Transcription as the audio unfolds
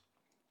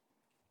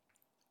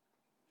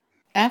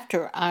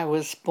After I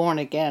was born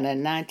again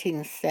in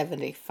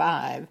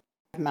 1975,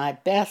 my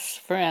best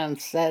friend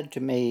said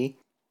to me,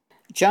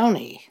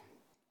 "Joni,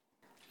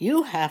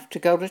 you have to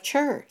go to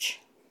church."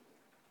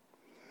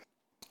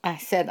 I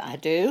said, "I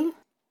do?"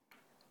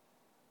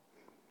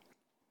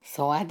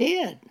 So I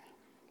did.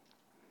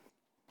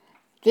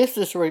 This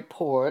is a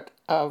report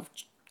of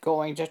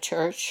going to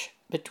church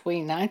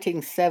between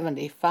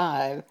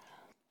 1975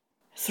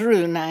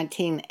 through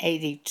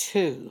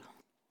 1982.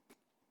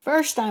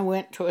 First, I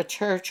went to a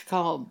church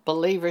called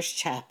Believers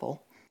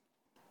Chapel.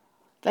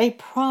 They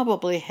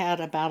probably had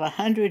about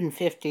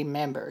 150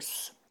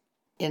 members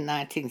in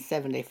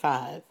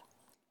 1975.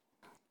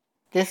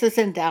 This is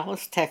in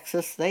Dallas,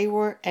 Texas. They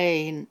were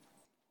a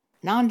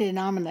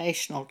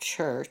non-denominational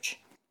church,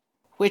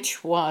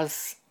 which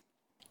was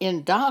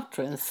in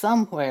doctrine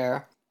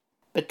somewhere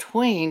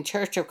between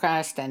Church of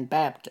Christ and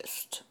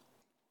Baptist.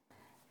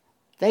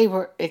 They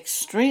were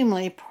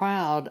extremely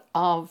proud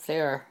of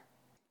their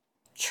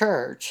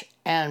church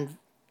and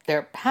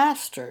their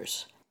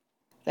pastors.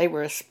 They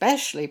were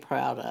especially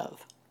proud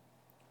of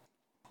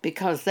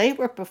because they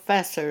were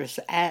professors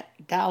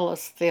at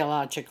Dallas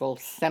Theological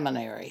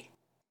Seminary.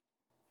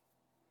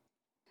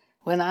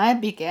 When I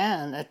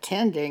began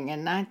attending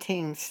in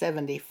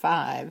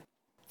 1975,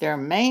 their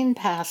main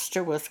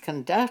pastor was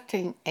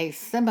conducting a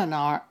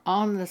seminar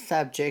on the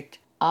subject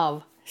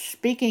of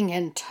speaking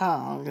in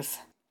tongues,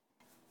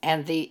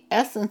 and the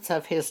essence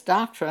of his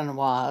doctrine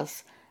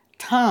was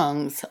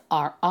tongues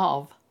are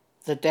of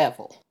the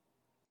devil.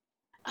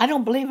 I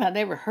don't believe I'd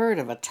ever heard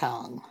of a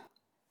tongue,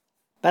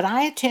 but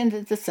I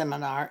attended the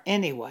seminar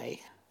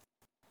anyway.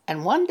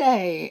 And one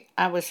day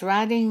I was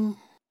riding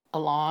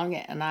along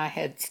and I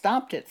had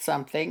stopped at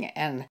something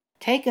and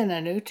taken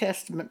a New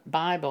Testament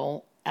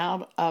Bible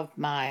out of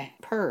my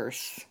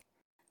purse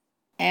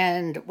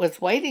and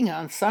was waiting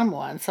on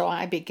someone, so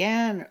I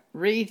began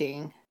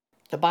reading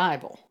the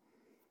Bible.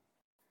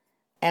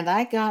 And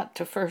I got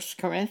to 1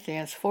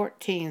 Corinthians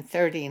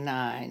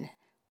 14:39.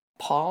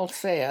 Paul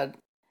said,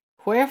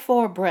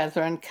 "Wherefore,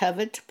 brethren,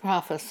 covet to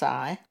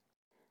prophesy,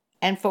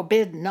 and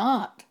forbid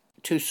not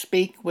to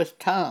speak with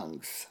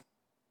tongues."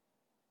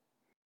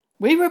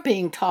 We were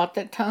being taught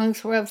that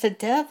tongues were of the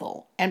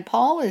devil, and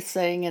Paul is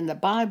saying in the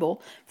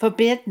Bible,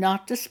 forbid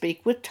not to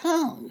speak with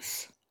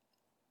tongues.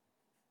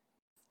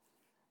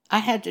 I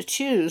had to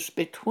choose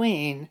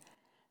between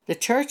the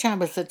church I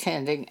was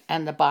attending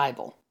and the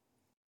Bible.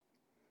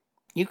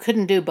 You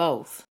couldn't do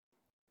both.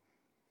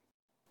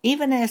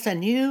 Even as a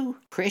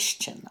new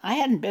Christian, I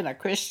hadn't been a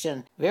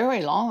Christian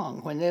very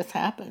long when this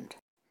happened.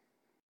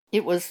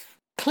 It was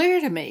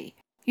clear to me,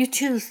 you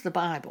choose the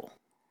Bible.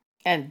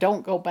 And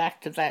don't go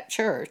back to that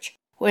church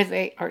where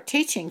they are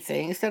teaching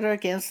things that are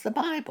against the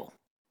Bible.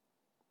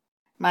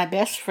 My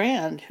best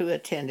friend who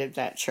attended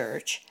that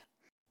church,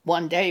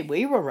 one day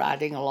we were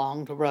riding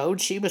along the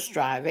road, she was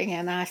driving,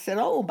 and I said,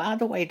 "Oh, by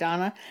the way,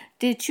 Donna,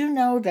 did you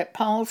know that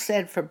Paul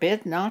said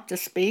forbid not to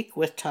speak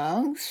with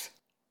tongues?"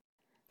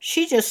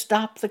 She just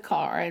stopped the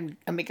car, and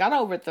we got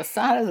over at the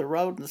side of the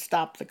road and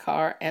stopped the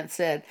car and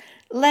said,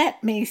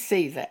 "Let me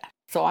see that."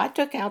 So I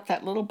took out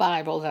that little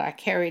Bible that I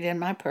carried in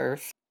my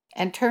purse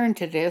and turned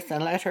to this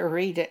and let her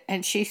read it,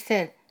 and she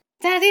said,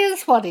 "That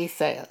is what he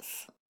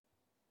says."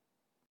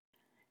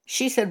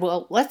 She said,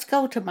 "Well, let's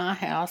go to my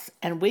house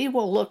and we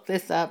will look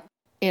this up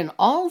in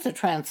all the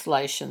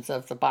translations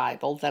of the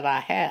Bible that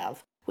I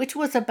have," which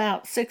was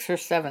about 6 or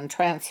 7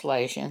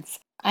 translations.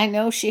 I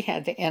know she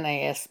had the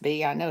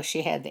NASB, I know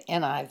she had the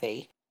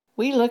NIV.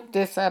 We looked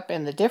this up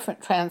in the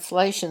different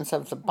translations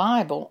of the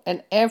Bible,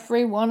 and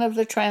every one of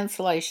the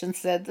translations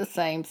said the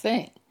same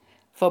thing.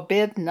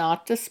 Forbid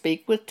not to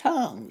speak with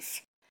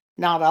tongues.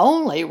 Not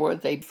only were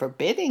they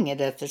forbidding it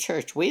at the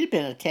church we'd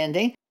been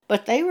attending,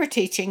 but they were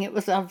teaching it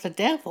was of the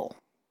devil.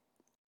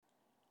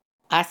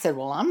 I said,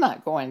 "Well, I'm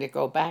not going to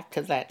go back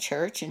to that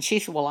church." And she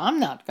said, "Well, I'm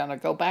not going to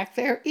go back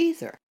there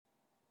either."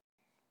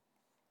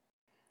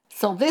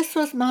 So this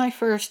was my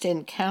first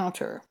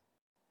encounter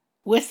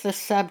with the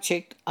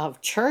subject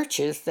of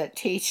churches that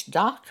teach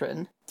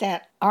doctrine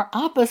that are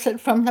opposite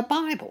from the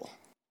Bible.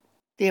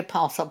 The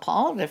Apostle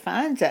Paul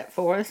defines that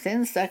for us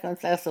in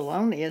 2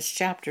 Thessalonians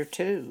chapter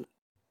 2.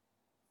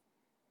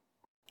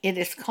 It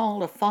is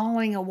called a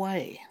falling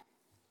away.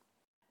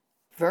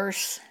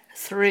 Verse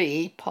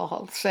 3,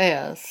 Paul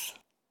says,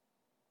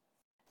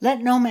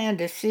 "Let no man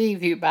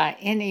deceive you by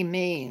any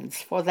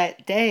means, for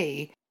that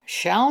day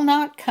shall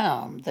not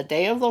come, the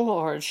day of the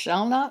Lord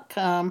shall not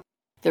come,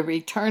 the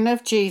return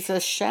of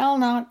Jesus shall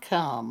not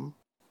come,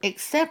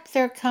 except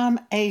there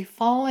come a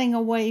falling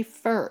away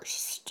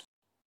first,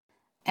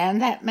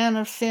 and that man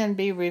of sin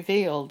be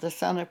revealed, the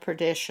son of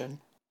perdition,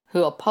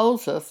 who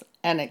opposeth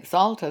and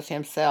exalteth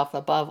himself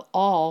above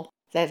all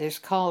that is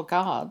called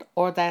God,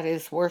 or that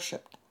is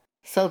worshipped,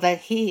 so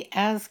that he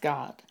as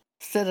God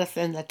sitteth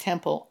in the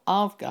temple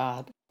of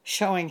God,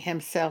 showing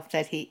himself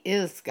that he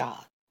is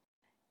God."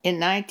 In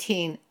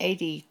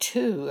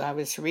 1982, I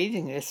was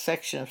reading this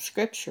section of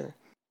Scripture,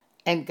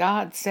 and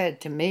God said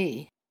to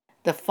me,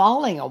 the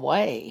falling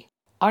away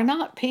are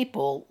not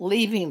people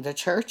leaving the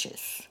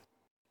churches.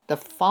 the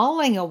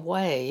falling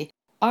away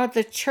are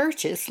the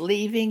churches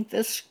leaving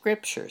the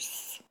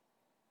scriptures.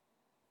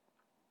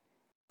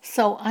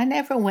 So I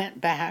never went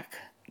back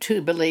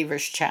to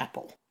Believer's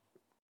Chapel.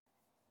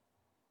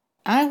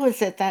 I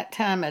was at that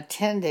time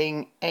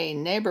attending a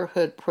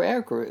neighborhood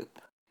prayer group.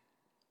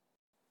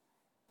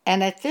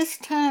 And at this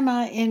time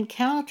I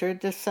encountered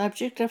the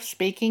subject of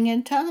speaking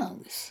in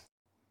tongues.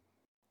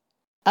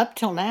 Up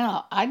till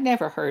now, I'd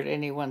never heard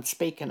anyone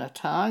speak in a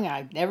tongue.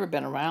 I'd never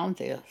been around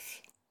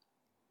this.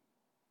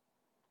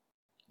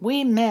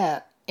 We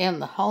met in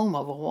the home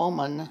of a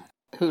woman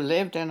who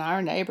lived in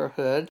our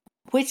neighborhood,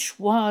 which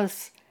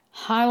was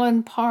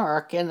Highland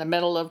Park in the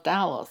middle of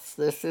Dallas.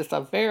 This is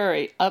a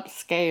very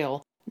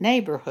upscale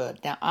neighborhood.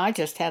 Now, I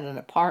just had an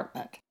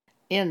apartment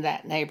in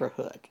that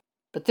neighborhood,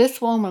 but this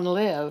woman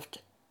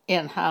lived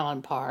in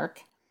Highland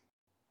Park.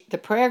 The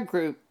prayer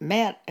group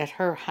met at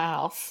her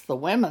house. The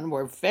women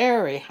were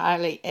very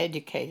highly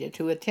educated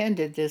who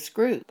attended this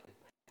group.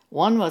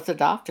 One was a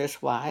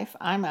doctor's wife.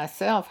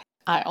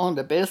 I owned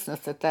a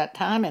business at that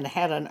time and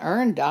had an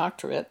earned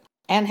doctorate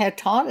and had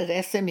taught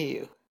at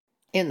SMU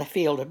in the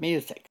field of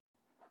music.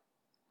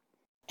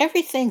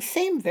 Everything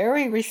seemed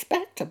very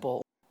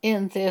respectable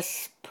in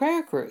this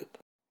prayer group.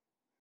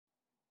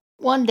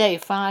 One day,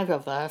 5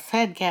 of us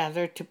had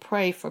gathered to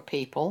pray for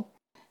people,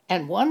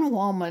 and one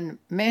woman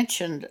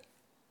mentioned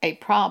a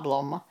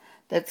problem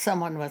that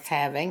someone was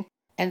having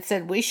and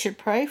said we should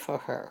pray for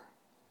her.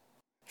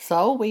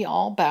 So we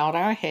all bowed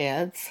our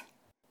heads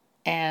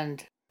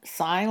and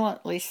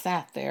silently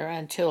sat there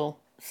until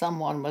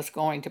someone was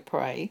going to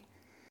pray.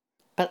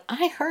 But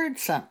I heard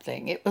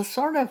something. It was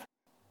sort of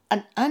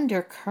an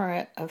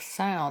undercurrent of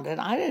sound, and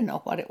I didn't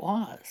know what it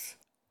was.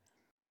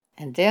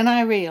 And then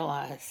I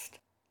realized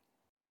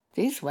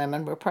these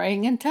women were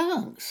praying in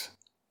tongues.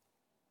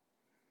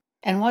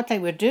 And what they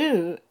would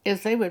do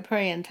is they would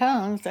pray in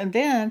tongues, and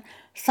then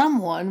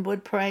someone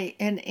would pray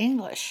in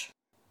English.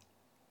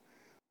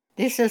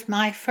 This is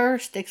my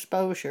first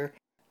exposure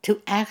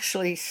to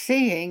actually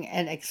seeing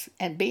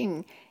and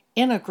being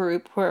in a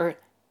group where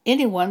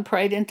anyone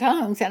prayed in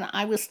tongues, and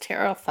I was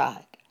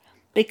terrified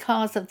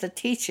because of the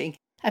teaching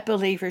at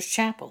Believer's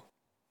Chapel.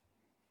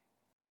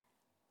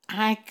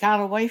 I got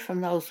away from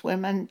those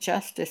women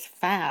just as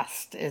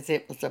fast as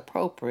it was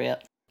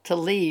appropriate to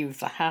leave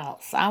the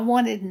house. I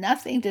wanted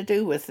nothing to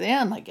do with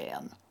them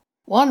again.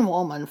 One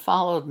woman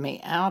followed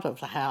me out of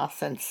the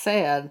house and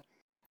said,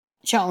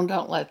 "Joan,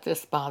 don't let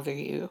this bother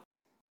you."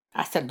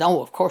 I said,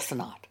 "No, of course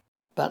not."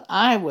 But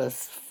I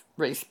was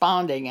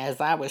responding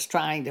as I was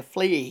trying to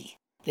flee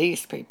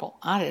these people.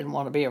 I didn't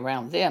want to be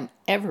around them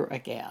ever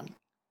again.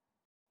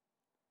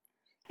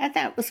 And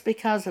that was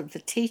because of the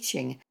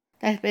teaching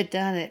that had been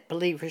done at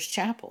Believer's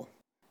Chapel.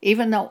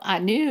 Even though I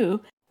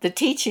knew the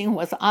teaching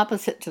was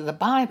opposite to the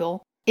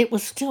Bible, it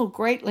was still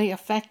greatly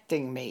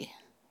affecting me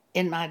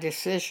in my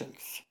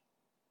decisions.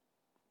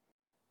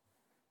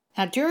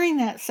 Now, during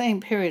that same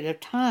period of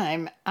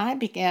time, I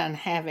began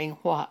having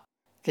what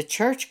the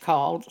church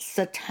called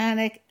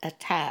satanic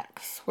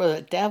attacks, where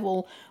the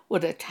devil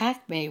would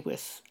attack me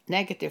with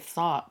negative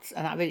thoughts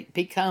and I would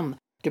become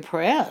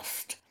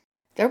depressed.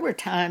 There were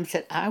times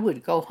that I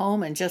would go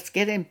home and just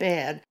get in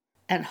bed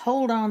and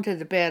hold on to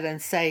the bed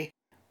and say,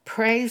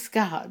 "Praise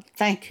God,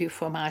 thank you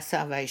for my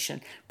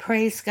salvation.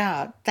 Praise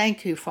God,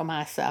 thank you for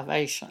my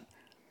salvation."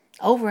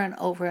 Over and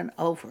over and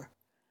over.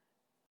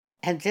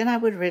 And then I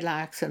would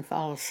relax and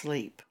fall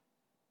asleep.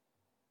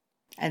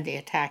 And the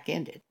attack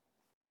ended.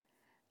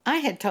 I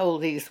had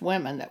told these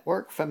women that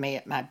worked for me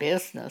at my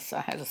business,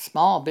 I had a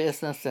small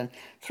business and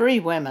 3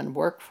 women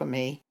worked for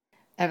me,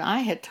 and I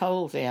had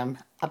told them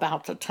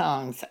about the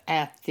tongues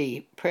at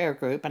the prayer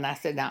group, and I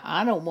said, "Now,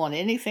 I don't want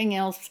anything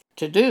else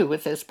to do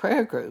with this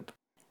prayer group."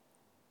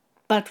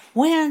 But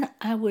when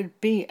I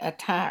would be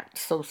attacked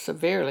so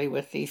severely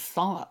with these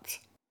thoughts,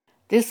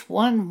 this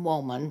one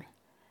woman,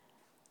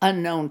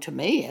 unknown to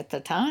me at the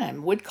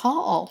time, would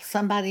call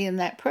somebody in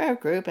that prayer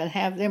group and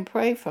have them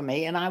pray for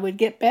me, and I would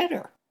get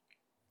better.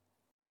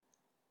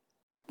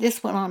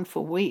 This went on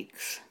for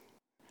weeks.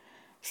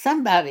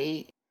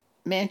 Somebody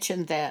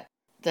mentioned that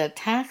the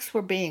attacks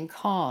were being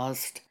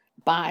caused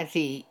by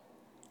the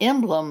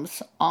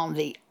emblems on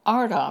the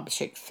art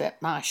objects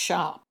at my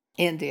shop,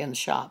 Indian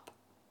shop,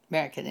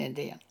 American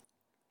Indian.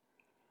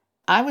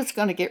 I was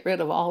going to get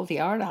rid of all the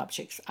art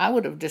objects. I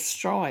would have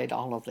destroyed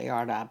all of the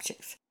art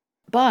objects.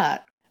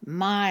 But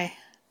my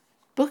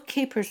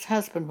bookkeeper's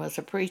husband was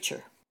a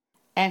preacher,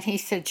 and he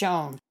said,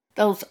 "Joan,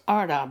 those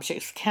art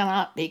objects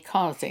cannot be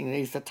causing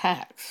these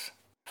attacks,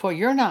 for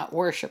you're not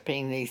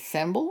worshiping these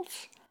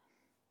symbols,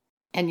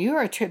 and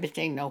you're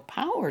attributing no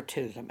power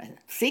to them and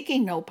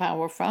seeking no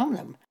power from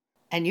them,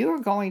 and you're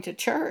going to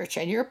church,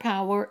 and your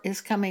power is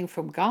coming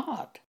from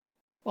God."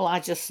 Well, I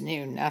just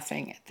knew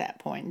nothing at that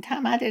point in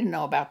time. I didn't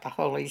know about the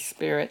Holy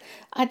Spirit.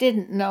 I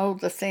didn't know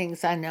the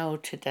things I know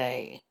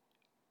today.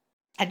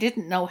 I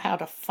didn't know how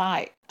to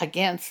fight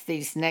against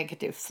these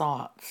negative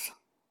thoughts.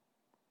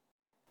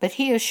 But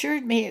he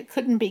assured me it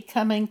couldn't be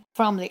coming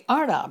from the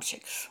art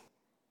objects.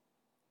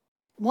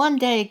 One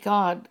day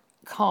God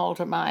called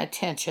to my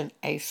attention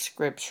a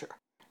scripture.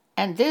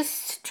 And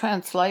this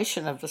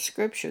translation of the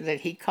scripture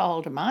that he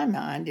called to my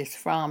mind is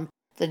from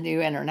the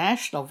New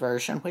International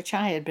Version, which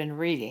I had been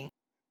reading.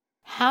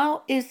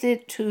 How is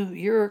it to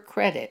your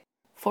credit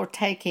for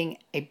taking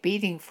a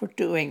beating for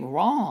doing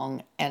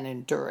wrong and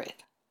endure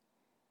it?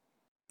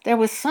 There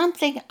was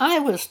something I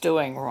was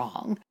doing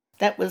wrong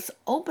that was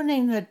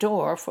opening the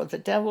door for the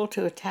devil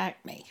to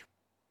attack me.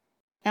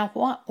 Now,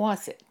 what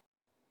was it?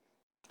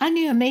 I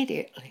knew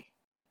immediately.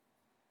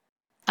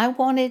 I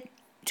wanted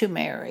to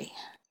marry.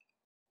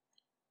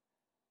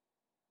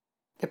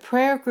 The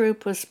prayer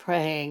group was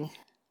praying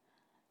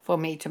for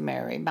me to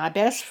marry. My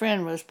best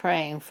friend was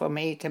praying for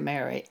me to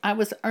marry. I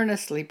was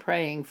earnestly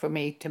praying for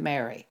me to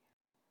marry.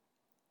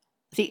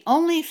 The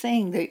only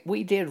thing that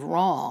we did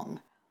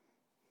wrong,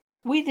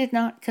 we did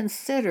not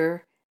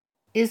consider,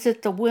 is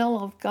it the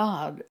will of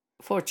God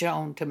for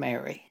Joan to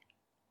marry?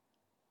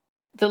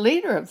 The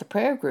leader of the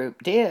prayer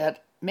group did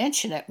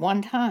mention it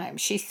one time.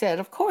 She said,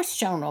 of course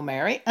Joan will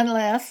marry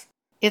unless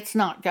it's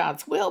not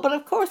God's will, but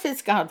of course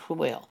it's God's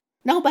will.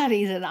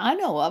 Nobody that I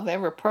know of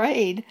ever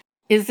prayed,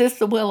 is this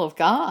the will of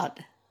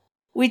God?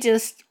 We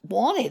just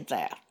wanted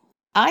that.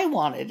 I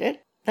wanted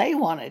it. They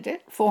wanted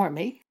it for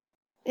me.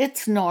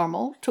 It's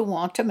normal to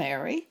want to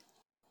marry.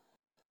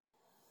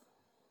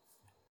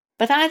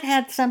 But I'd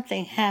had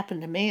something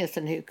happen to me as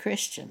a new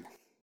Christian.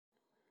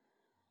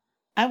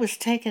 I was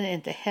taken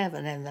into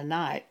heaven in the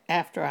night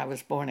after I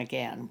was born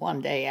again.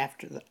 One day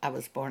after I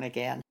was born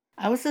again,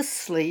 I was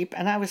asleep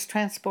and I was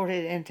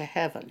transported into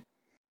heaven.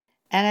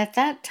 And at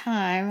that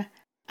time,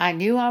 I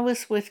knew I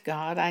was with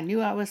God. I knew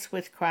I was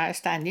with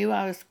Christ. I knew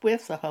I was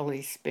with the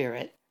Holy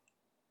Spirit.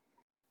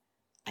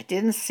 I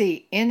didn't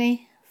see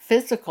any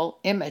physical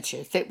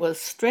images. It was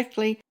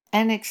strictly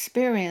an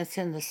experience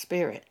in the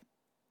Spirit.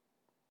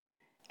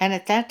 And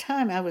at that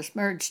time, I was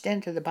merged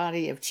into the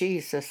body of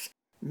Jesus,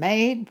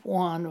 made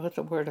one with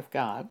the Word of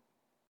God,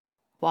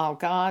 while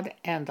God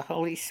and the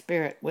Holy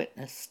Spirit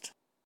witnessed.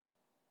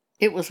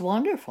 It was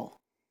wonderful.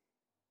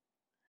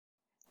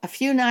 A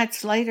few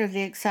nights later,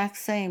 the exact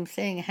same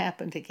thing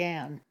happened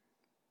again.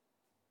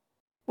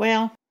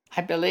 Well,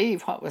 I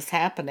believe what was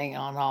happening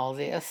on all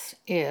this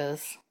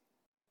is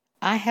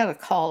I had a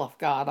call of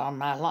God on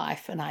my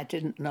life and I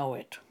didn't know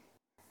it.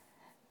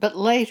 But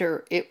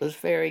later it was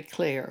very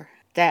clear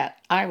that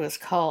I was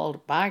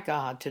called by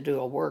God to do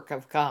a work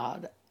of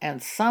God,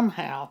 and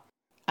somehow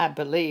I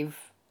believe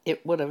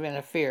it would have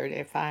interfered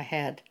if I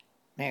had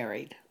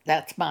married.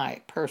 That's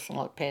my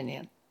personal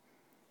opinion.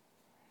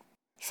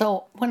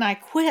 So when I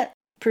quit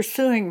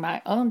pursuing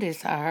my own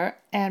desire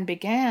and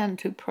began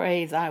to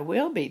pray, "Thy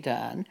will be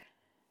done,"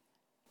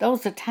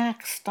 those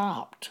attacks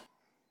stopped.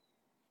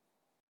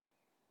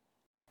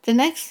 The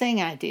next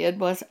thing I did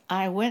was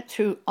I went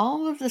through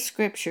all of the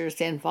scriptures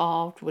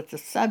involved with the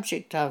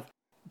subject of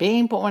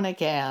being born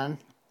again,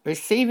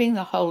 receiving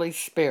the Holy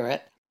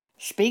Spirit,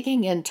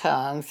 speaking in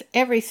tongues,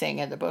 everything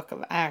in the book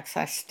of Acts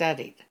I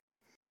studied.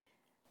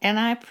 And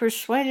I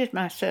persuaded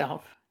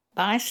myself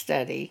by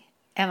study,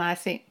 and I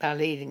think by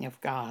leading of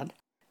God,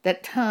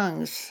 that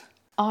tongues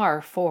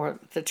are for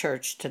the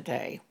church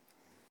today.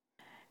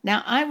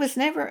 Now, I was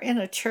never in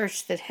a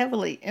church that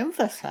heavily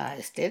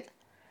emphasized it,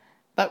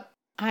 but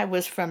I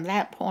was from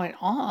that point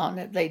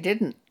on, they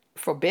didn't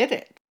forbid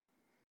it.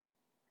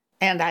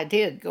 And I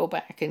did go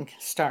back and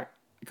start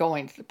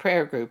going to the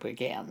prayer group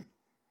again.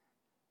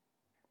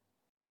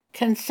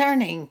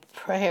 Concerning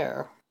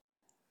prayer,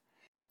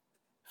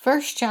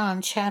 1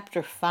 John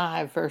chapter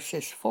 5,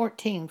 verses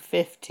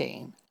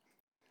 14-15.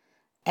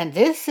 And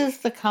this is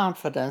the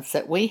confidence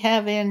that we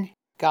have in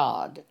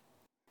God,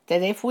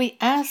 that if we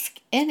ask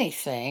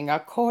anything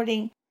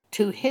according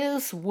to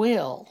his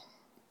will,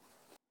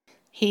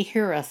 he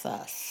heareth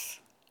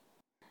us.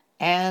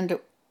 And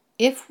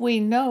if we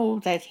know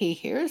that he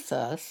hears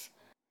us,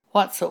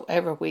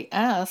 whatsoever we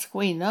ask,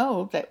 we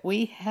know that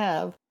we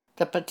have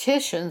the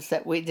petitions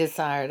that we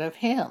desired of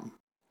him.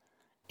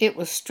 It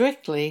was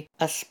strictly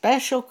a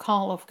special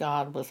call of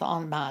God was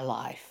on my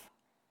life,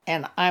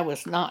 and I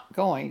was not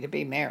going to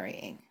be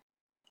marrying.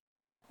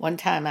 One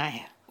time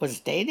I was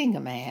dating a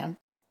man,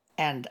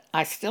 and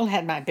I still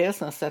had my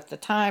business at the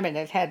time, and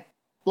it had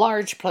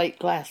large plate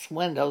glass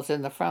windows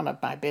in the front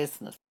of my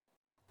business.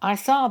 I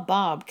saw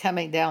Bob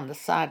coming down the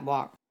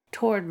sidewalk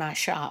toward my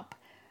shop,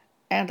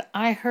 and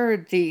I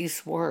heard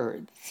these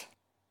words: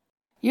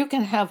 "You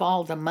can have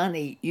all the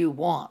money you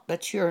want,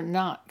 but you're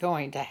not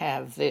going to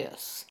have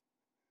this."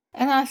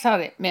 And I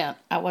thought it meant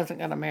I wasn't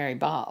going to marry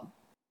Bob.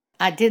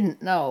 I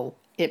didn't know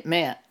it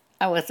meant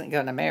I wasn't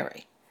going to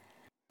marry.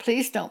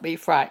 Please don't be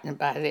frightened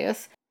by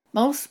this.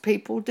 Most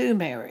people do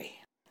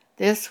marry.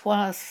 This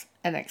was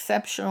an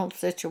exceptional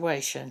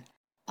situation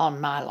on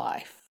my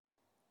life.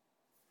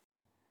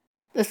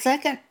 The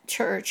second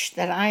church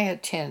that I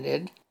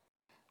attended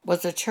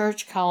was a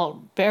church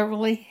called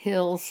Beverly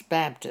Hills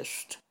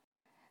Baptist.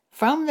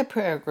 From the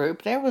prayer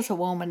group, there was a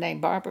woman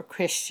named Barbara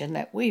Christian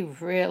that we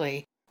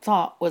really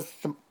thought was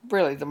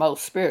really the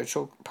most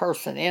spiritual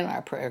person in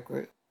our prayer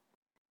group.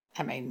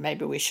 I mean,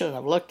 maybe we shouldn't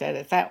have looked at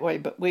it that way,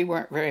 but we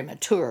weren't very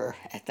mature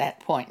at that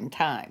point in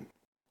time.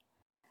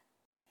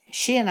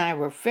 She and I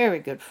were very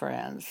good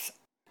friends.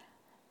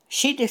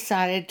 She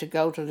decided to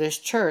go to this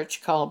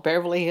church called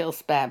Beverly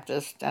Hills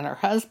Baptist, and her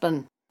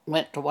husband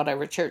went to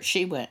whatever church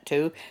she went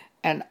to,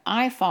 and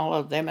I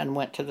followed them and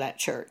went to that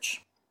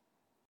church.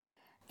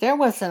 There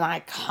was an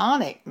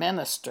iconic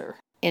minister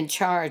in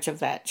charge of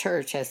that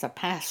church as a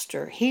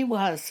pastor. He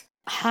was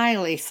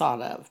highly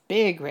thought of,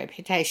 big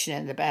reputation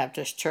in the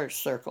Baptist church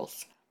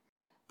circles.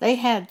 They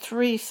had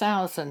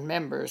 3,000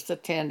 members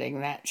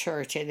attending that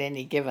church at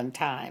any given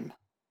time.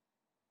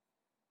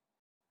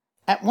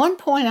 At one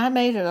point, I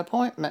made an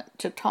appointment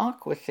to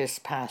talk with this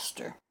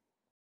pastor.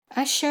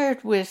 I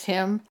shared with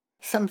him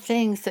some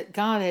things that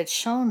God had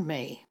shown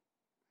me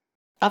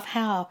of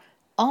how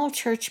all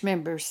church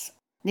members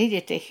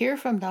needed to hear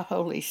from the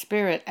Holy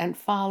Spirit and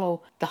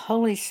follow the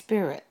Holy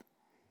Spirit.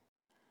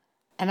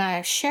 And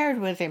I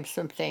shared with him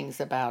some things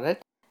about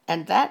it,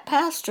 and that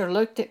pastor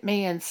looked at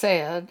me and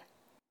said,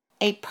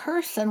 a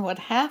person would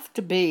have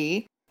to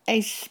be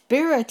a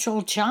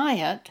spiritual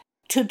giant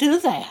to do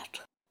that.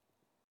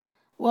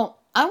 Well,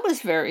 I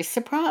was very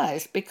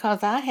surprised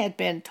because I had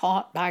been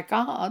taught by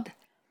God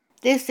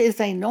this is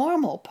a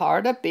normal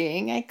part of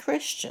being a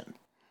Christian,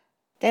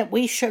 that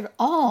we should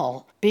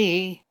all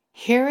be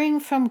hearing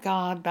from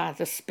God by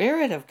the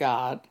Spirit of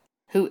God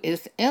who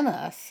is in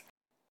us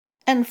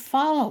and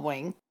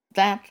following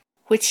that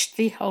which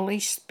the Holy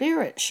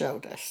Spirit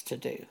showed us to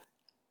do.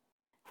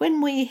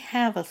 When we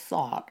have a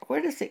thought,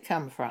 where does it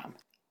come from?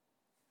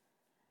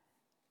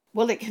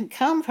 Well, it can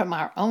come from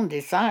our own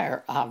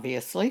desire,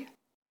 obviously,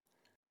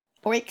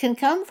 or it can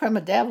come from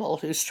a devil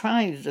who's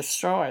trying to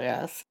destroy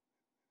us,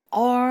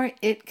 or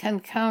it can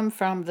come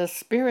from the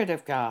Spirit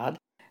of God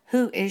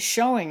who is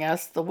showing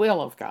us the will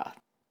of God.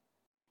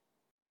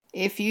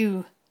 If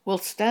you will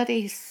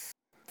study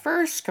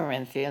 1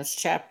 Corinthians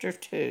chapter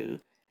 2,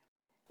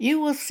 you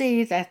will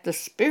see that the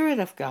Spirit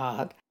of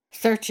God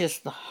searches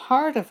the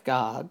heart of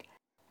God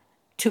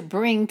to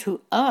bring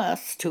to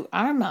us, to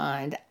our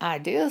mind,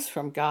 ideas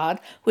from God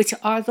which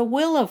are the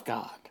will of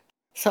God.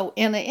 So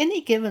in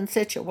any given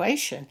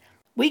situation,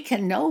 we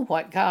can know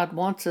what God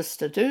wants us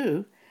to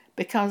do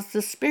because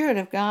the Spirit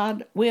of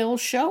God will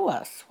show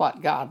us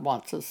what God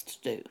wants us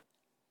to do.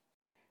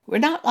 We're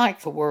not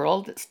like the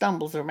world that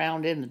stumbles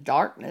around in the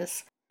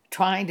darkness,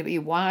 trying to be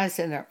wise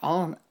in their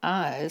own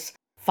eyes,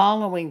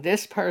 following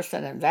this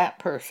person and that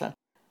person.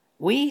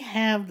 We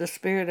have the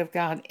Spirit of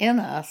God in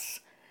us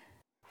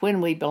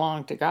when we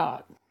belong to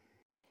God.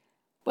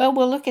 Well,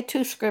 we'll look at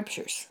two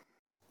scriptures.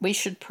 We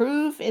should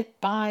prove it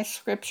by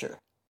Scripture.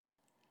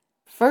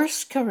 1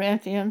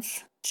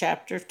 Corinthians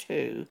chapter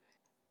 2,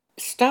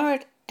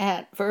 start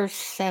at verse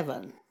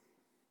 7.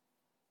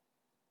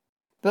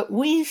 But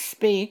we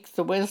speak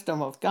the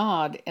wisdom of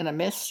God in a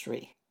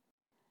mystery,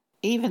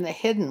 even the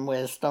hidden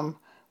wisdom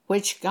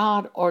which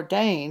God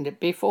ordained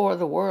before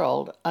the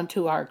world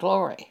unto our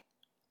glory.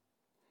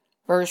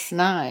 Verse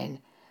 9.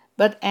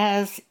 But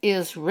as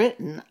is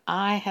written,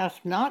 eye hath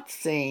not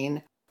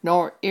seen,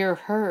 nor ear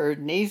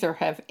heard, neither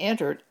have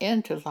entered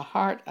into the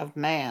heart of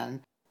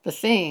man the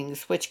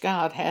things which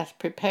God hath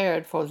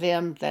prepared for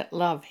them that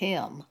love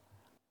him.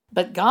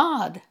 But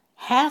God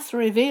hath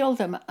revealed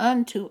them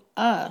unto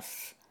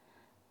us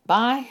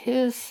by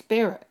his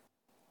Spirit.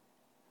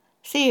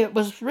 See, it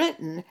was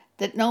written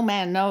that no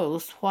man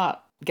knows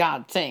what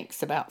God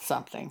thinks about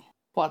something,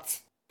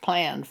 what's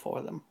planned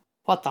for them,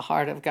 what the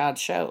heart of God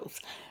shows.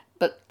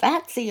 But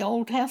that's the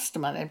Old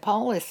Testament, and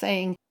Paul is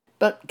saying,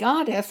 but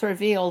God hath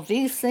revealed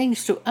these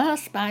things to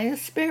us by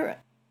his Spirit,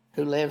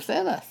 who lives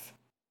in us.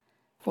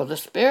 For the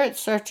Spirit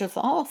searcheth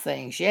all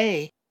things,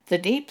 yea, the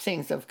deep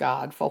things of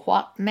God. For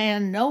what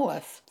man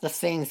knoweth the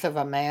things of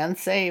a man,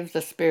 save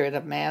the spirit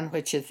of man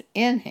which is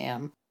in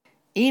him?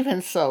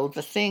 Even so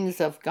the things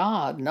of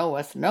God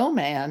knoweth no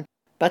man,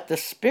 but the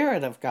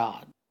Spirit of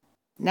God.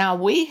 Now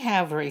we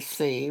have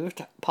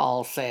received,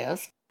 Paul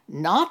says,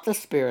 not the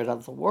spirit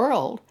of the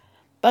world,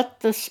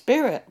 but the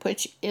Spirit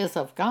which is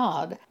of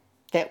God,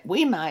 that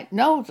we might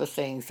know the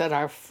things that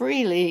are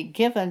freely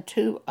given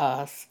to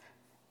us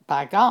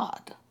by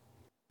God.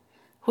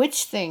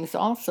 Which things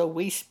also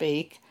we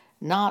speak,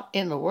 not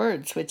in the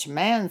words which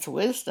man's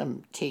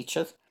wisdom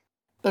teacheth,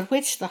 but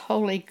which the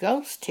Holy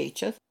Ghost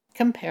teacheth,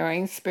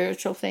 comparing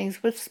spiritual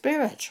things with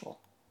spiritual.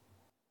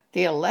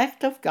 The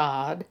elect of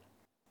God,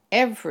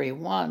 every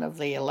one of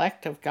the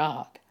elect of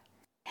God,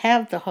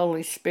 have the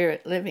Holy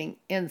Spirit living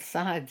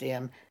inside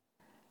them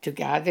to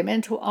guide them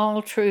into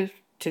all truth,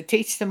 to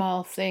teach them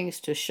all things,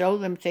 to show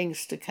them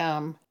things to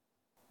come,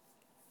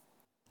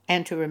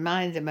 and to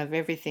remind them of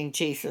everything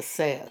Jesus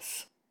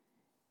says.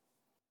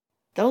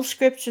 Those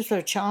scriptures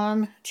are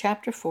John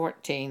chapter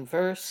 14,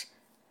 verse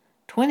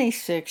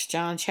 26,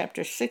 John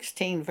chapter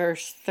 16,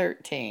 verse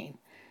 13.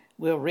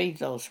 We'll read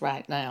those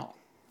right now.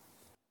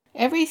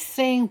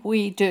 Everything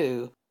we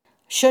do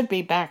should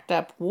be backed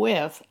up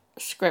with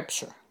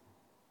Scripture.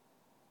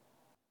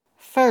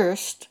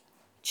 First,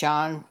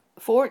 John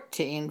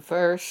 14,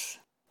 verse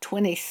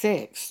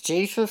 26,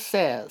 Jesus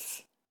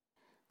says,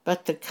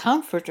 But the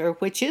Comforter,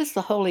 which is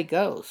the Holy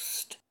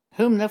Ghost,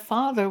 whom the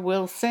Father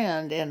will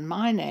send in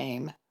my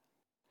name,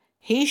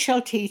 he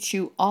shall teach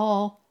you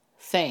all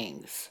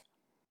things,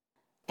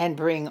 and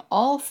bring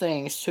all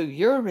things to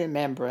your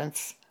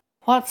remembrance,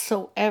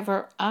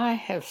 whatsoever I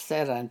have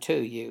said unto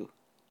you.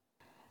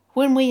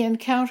 When we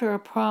encounter a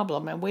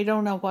problem and we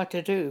don't know what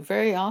to do,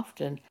 very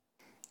often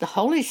the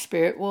Holy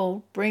Spirit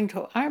will bring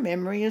to our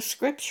memory a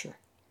scripture.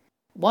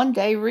 One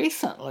day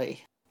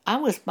recently, I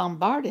was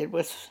bombarded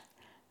with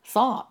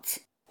thoughts.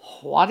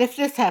 What if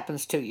this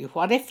happens to you?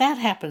 What if that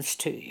happens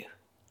to you?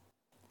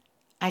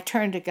 I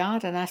turned to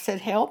God and I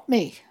said, help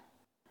me.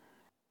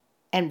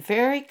 And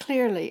very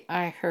clearly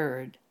I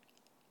heard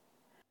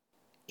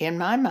in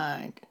my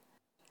mind,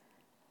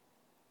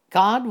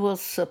 God will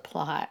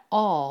supply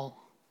all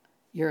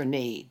your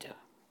need.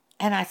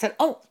 And I said,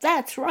 oh,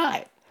 that's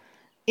right.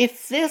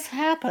 If this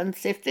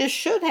happens, if this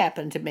should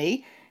happen to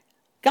me,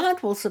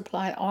 God will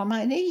supply all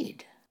my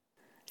need.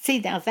 See,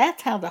 now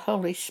that's how the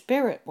Holy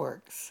Spirit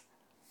works.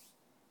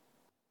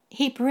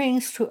 He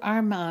brings to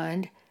our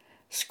mind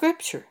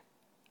Scripture,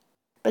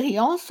 but he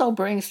also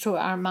brings to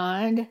our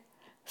mind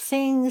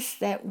things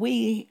that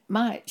we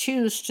might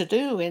choose to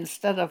do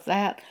instead of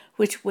that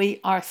which we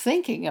are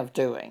thinking of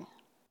doing.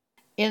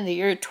 In the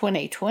year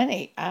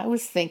 2020, I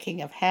was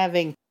thinking of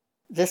having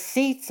the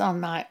seats on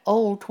my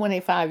old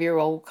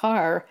 25-year-old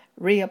car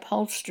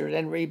reupholstered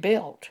and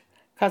rebuilt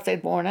because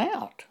they'd worn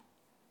out.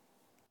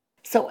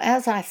 So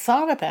as I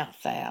thought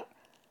about that,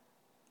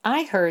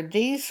 I heard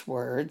these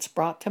words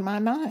brought to my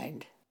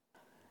mind.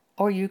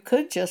 Or you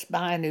could just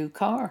buy a new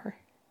car.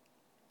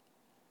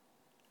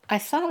 I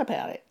thought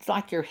about it. It's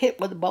like you're hit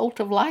with a bolt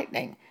of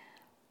lightning.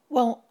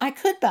 Well, I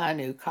could buy a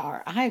new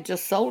car. I had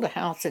just sold a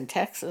house in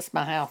Texas,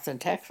 my house in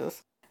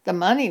Texas. The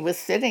money was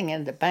sitting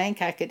in the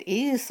bank. I could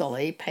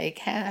easily pay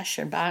cash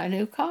and buy a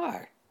new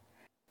car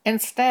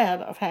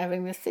instead of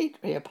having the seat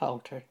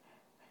reupholstered.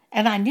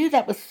 And I knew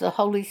that was the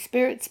Holy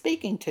Spirit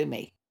speaking to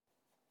me.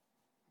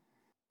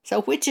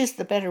 So which is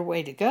the better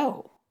way to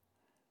go?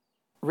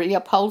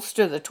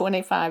 Reupholster the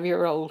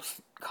 25-year-old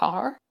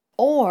car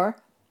or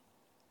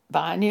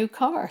buy a new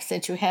car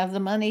since you have the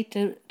money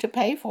to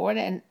pay for it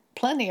and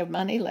plenty of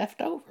money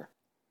left over?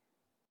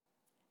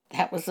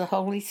 That was the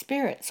Holy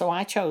Spirit, so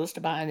I chose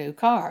to buy a new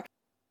car.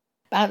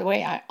 By the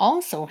way, I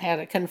also had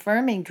a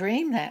confirming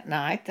dream that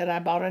night that I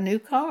bought a new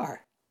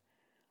car.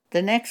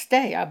 The next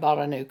day, I bought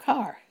a new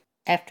car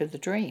after the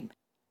dream.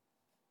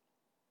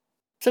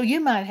 So you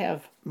might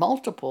have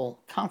multiple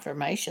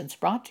confirmations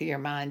brought to your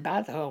mind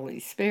by the Holy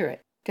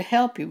Spirit to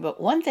help you,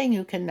 but one thing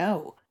you can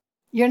know,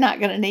 you're not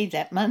going to need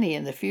that money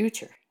in the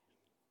future.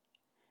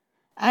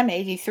 I'm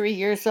 83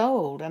 years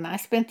old, and I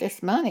spent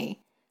this money,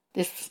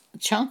 this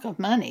chunk of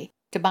money,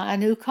 to buy a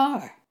new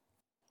car.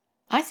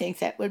 I think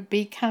that would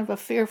be kind of a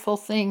fearful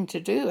thing to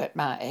do at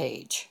my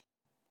age.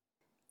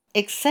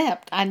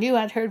 Except I knew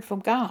I'd heard from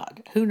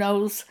God, who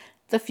knows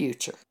the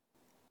future.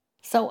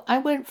 So I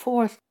went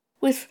forth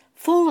with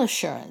full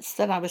assurance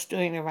that I was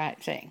doing the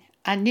right thing.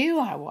 I knew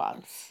I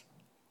was.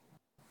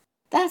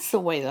 That's the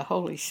way the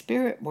Holy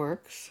Spirit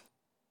works.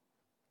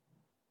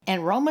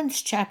 In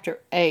Romans chapter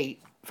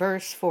 8,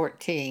 verse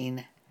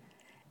 14,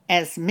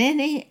 as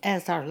many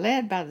as are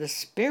led by the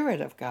Spirit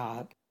of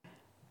God,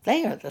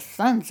 they are the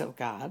sons of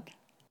God.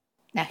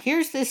 Now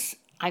here's this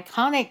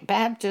iconic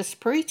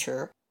Baptist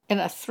preacher in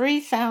a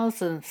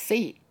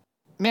 3,000-seat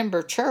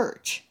member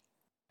church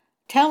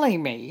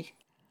telling me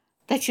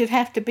that you'd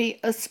have to be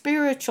a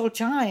spiritual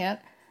giant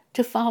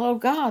to follow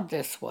God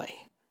this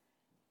way.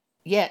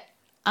 Yet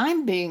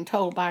I'm being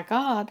told by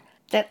God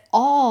that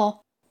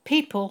all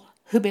people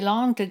who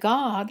belong to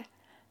God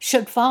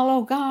should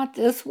follow God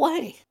this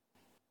way.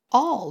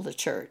 All the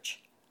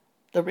church,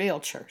 the real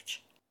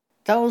church.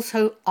 Those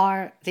who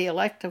are the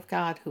elect of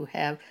God, who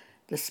have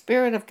the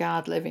Spirit of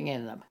God living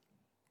in them.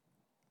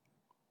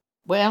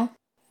 Well,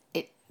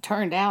 it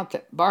turned out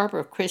that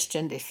Barbara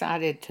Christian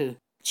decided to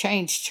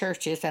change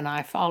churches, and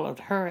I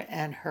followed her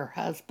and her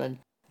husband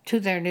to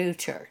their new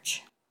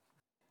church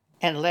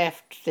and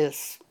left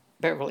this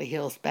Beverly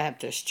Hills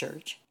Baptist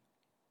Church.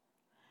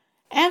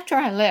 After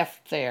I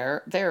left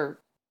there, their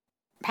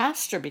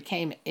pastor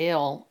became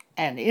ill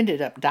and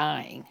ended up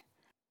dying.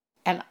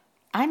 And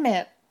I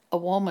met a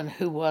woman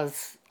who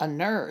was a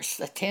nurse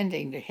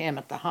attending to him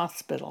at the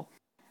hospital.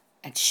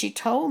 And she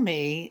told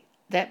me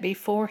that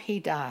before he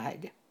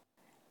died,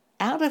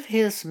 out of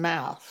his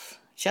mouth,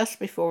 just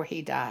before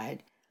he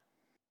died,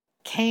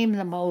 came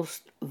the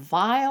most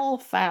vile,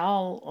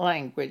 foul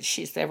language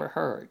she's ever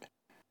heard.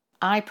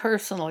 I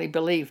personally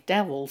believe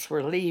devils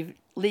were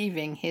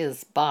leaving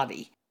his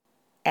body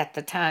at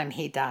the time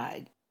he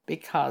died,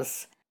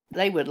 because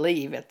they would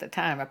leave at the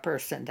time a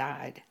person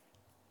died,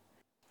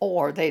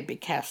 or they'd be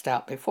cast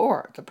out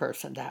before the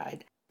person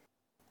died.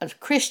 A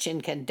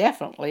Christian can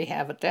definitely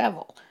have a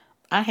devil.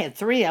 I had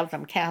 3 of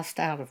them cast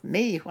out of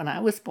me when I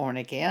was born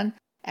again.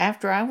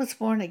 After I was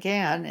born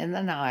again in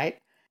the night,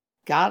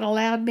 God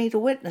allowed me to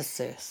witness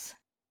this.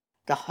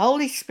 The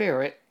Holy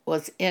Spirit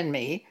was in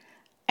me,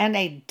 and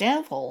a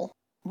devil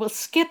was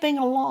skipping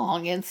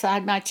along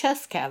inside my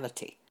chest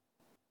cavity.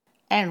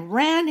 and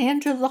ran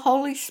into the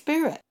Holy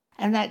Spirit.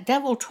 And that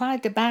devil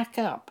tried to back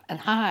up and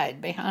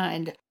hide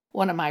behind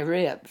one of my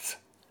ribs.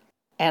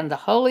 And the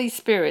Holy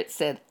Spirit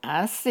said,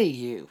 I see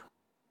you.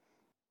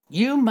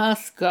 You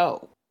must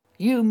go.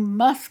 You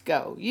must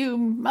go. You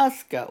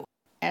must go.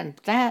 And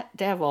that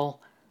devil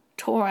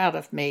tore out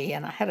of me,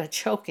 and I had a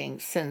choking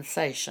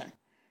sensation.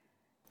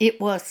 It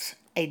was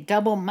a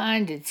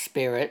double-minded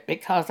spirit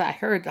because I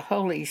heard the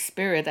Holy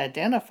Spirit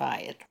identify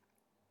it.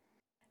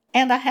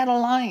 And I had a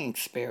lying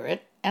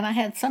spirit, and I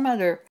had some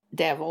other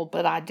devil,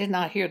 but I did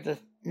not hear the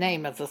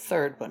name of the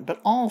third one.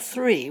 But all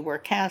three were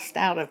cast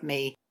out of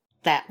me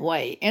that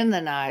way in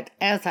the night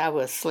as I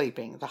was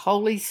sleeping. The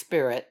Holy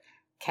Spirit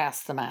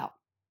cast them out.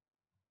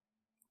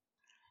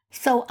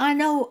 So I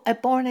know a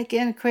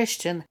born-again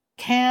Christian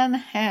can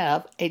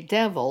have a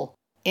devil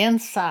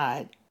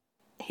inside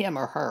him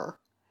or her.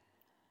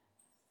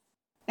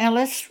 Now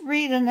let's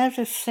read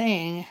another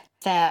thing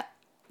that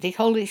the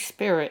Holy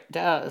Spirit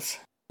does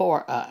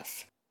for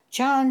us.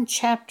 John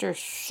chapter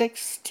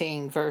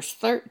 16, verse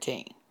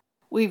 13.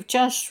 We've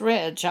just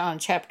read John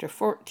chapter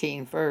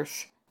 14,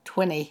 verse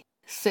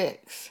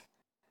 26,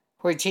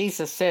 where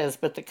Jesus says,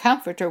 But the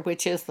Comforter,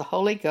 which is the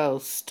Holy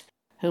Ghost,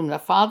 whom the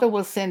Father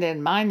will send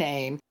in my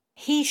name,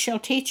 he shall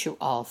teach you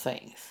all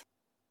things.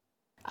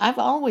 I've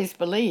always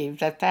believed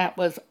that that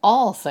was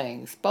all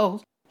things,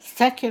 both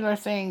secular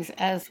things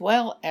as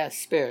well as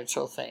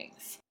spiritual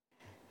things.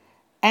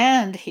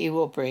 And he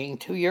will bring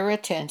to your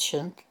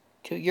attention,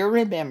 to your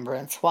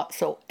remembrance,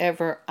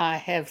 whatsoever I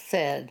have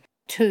said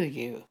to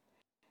you.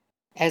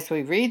 As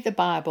we read the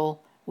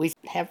Bible, we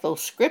have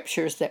those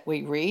scriptures that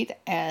we read,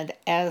 and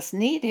as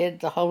needed,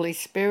 the Holy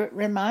Spirit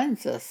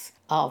reminds us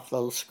of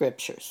those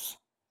scriptures.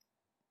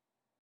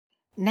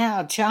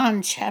 Now,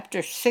 John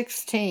chapter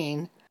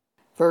 16,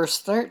 verse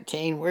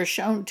 13, we're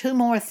shown two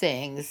more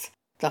things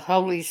the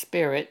Holy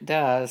Spirit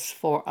does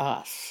for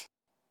us.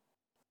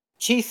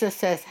 Jesus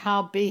says,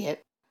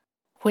 Howbeit,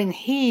 when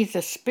he,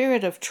 the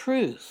Spirit of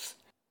truth,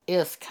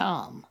 is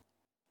come,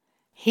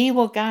 he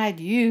will guide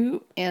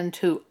you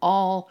into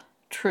all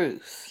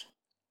truth.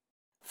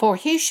 For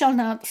he shall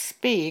not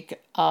speak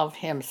of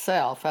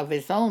himself, of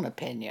his own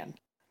opinion,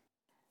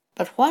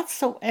 but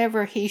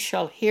whatsoever he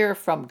shall hear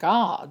from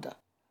God,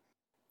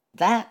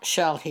 that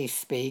shall he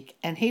speak,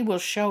 and he will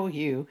show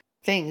you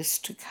things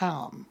to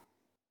come.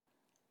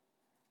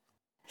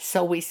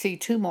 So we see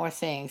two more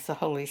things the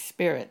Holy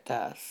Spirit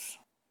does.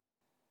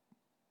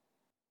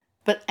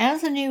 But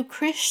as a new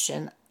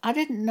Christian, I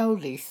didn't know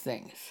these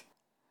things.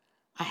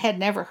 I had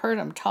never heard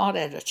them taught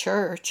at a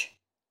church.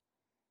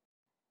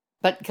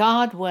 But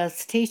God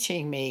was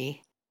teaching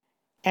me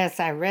as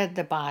I read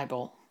the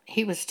Bible.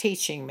 He was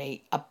teaching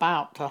me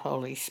about the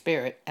Holy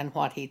Spirit and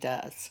what he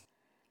does.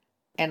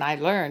 And I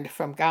learned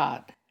from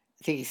God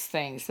these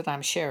things that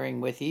I'm sharing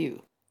with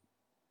you.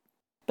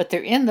 But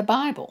they're in the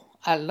Bible.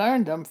 I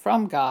learned them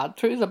from God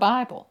through the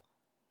Bible.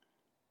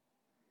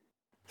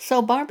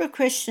 So Barbara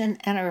Christian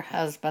and her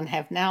husband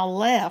have now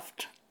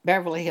left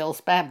Beverly Hills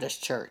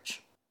Baptist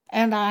Church,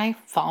 and I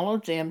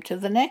followed them to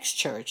the next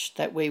church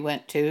that we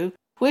went to,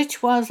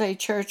 which was a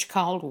church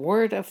called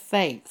Word of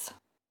Faith.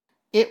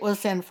 It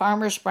was in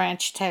Farmers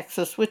Branch,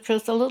 Texas, which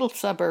was a little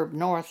suburb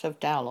north of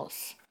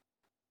Dallas.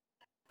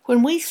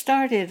 When we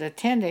started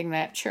attending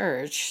that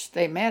church,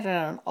 they met in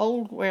an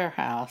old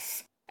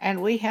warehouse,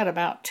 and we had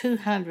about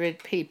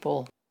 200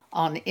 people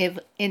on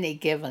any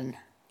given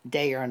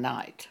day or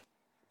night.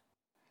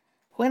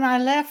 When I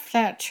left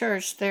that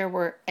church, there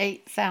were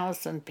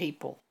 8,000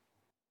 people,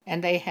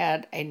 and they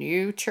had a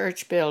new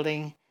church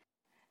building,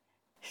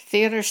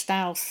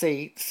 theater-style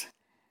seats,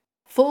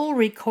 full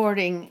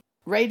recording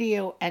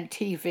radio and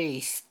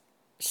TV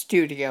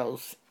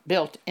studios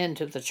built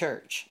into the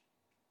church.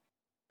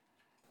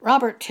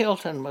 Robert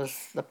Tilton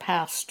was the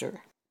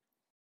pastor.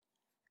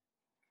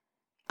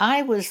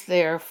 I was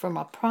there from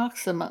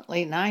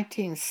approximately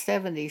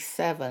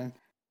 1977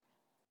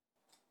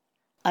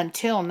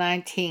 until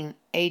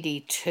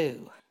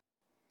 1982.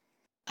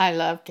 I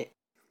loved it.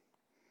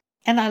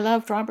 And I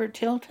loved Robert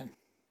Tilton.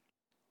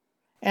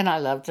 And I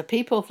loved the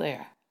people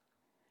there.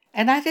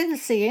 And I didn't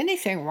see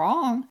anything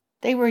wrong.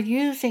 They were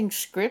using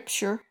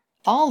Scripture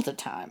all the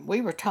time.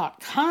 We were taught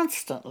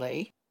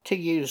constantly to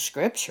use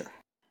Scripture.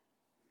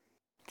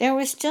 There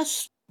was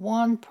just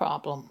one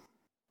problem.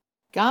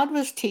 God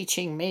was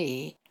teaching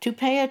me to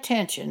pay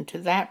attention to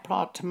that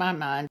brought to my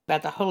mind by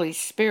the Holy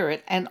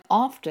Spirit, and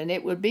often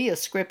it would be a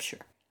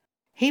Scripture.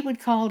 He would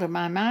call to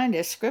my mind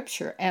a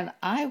Scripture, and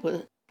I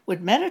would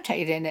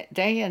meditate in it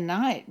day and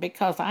night,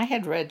 because I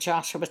had read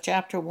Joshua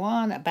chapter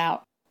 1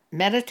 about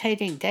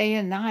meditating day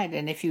and night,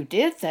 and if you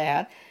did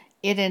that,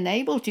 it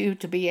enabled you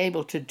to be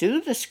able to do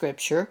the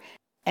Scripture,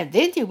 and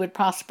then you would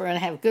prosper and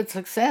have good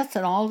success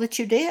in all that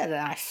you did. And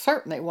I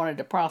certainly wanted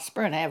to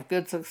prosper and have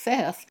good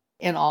success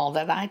in all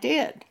that I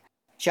did.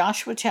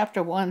 Joshua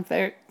chapter 1,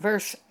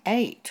 verse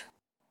 8.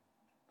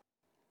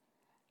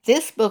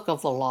 This book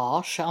of the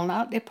law shall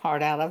not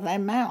depart out of thy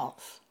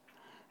mouth,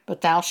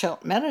 but thou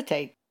shalt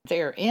meditate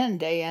therein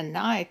day and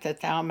night,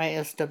 that thou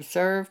mayest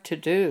observe to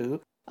do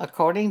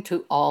according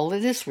to all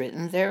that is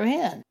written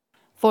therein.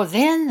 For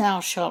then thou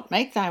shalt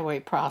make thy way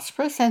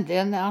prosperous, and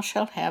then thou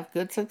shalt have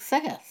good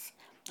success.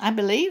 I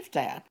believe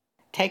that.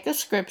 Take a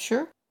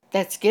scripture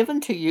that's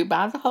given to you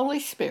by the Holy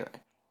Spirit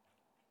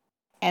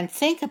and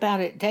think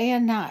about it day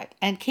and night,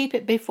 and keep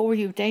it before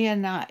you day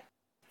and night,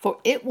 for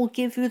it will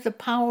give you the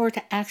power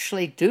to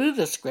actually do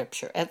the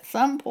scripture. At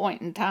some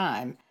point in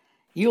time,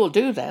 you'll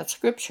do that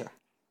scripture.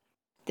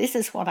 This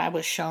is what I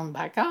was shown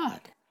by God.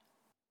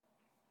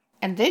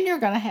 And then you're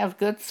going to have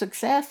good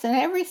success in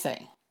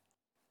everything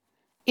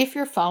if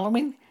you're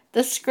following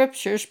the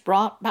scriptures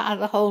brought by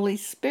the Holy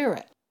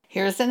Spirit.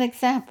 Here's an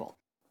example.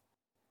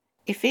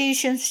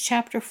 Ephesians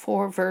chapter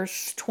 4,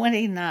 verse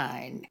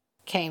 29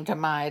 came to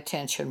my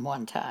attention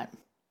one time.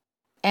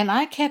 And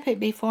I kept it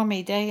before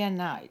me day and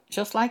night,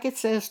 just like it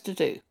says to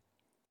do.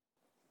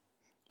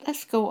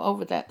 Let's go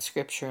over that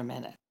scripture a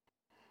minute.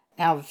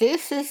 Now,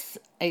 this is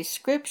a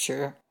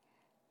scripture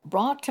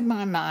brought to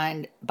my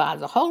mind by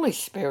the Holy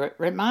Spirit,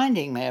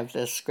 reminding me of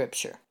this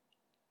scripture.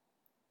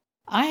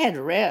 I had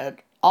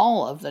read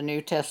all of the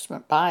New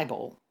Testament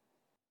Bible,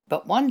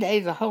 but one day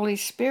the Holy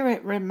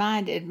Spirit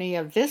reminded me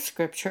of this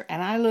scripture,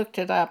 and I looked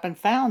it up and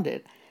found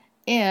it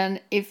in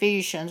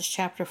Ephesians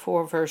chapter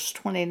 4, verse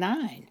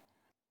 29.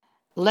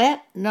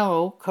 Let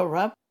no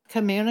corrupt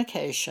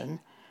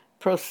communication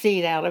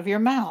proceed out of your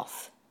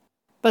mouth,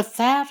 but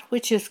that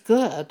which is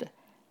good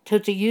to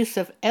the use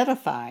of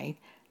edifying,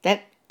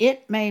 that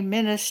it may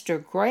minister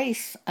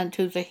grace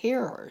unto the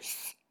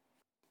hearers.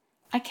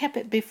 I kept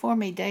it before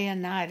me day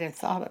and night and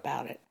thought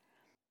about it.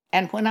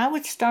 And when I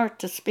would start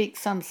to speak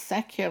some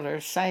secular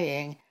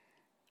saying,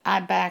 I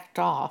backed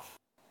off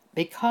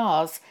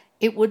because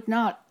it would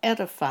not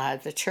edify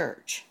the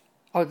church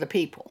or the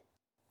people.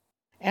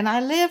 And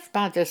I lived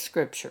by this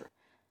scripture.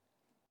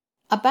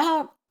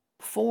 About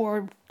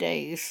 4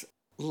 days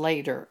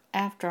later,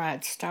 after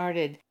I'd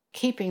started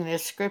keeping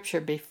this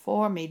scripture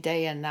before me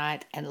day and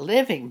night and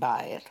living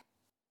by it,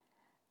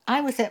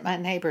 I was at my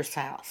neighbor's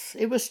house.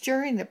 It was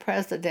during the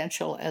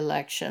presidential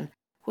election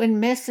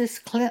when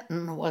Mrs.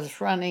 Clinton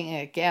was running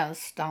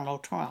against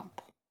Donald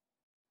Trump.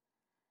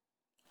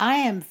 I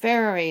am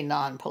very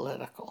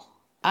non-political.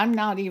 I'm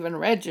not even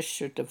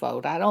registered to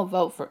vote. I don't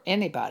vote for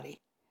anybody.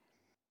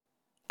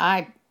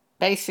 I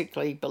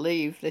basically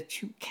believe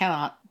that you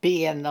cannot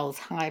be in those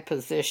high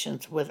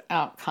positions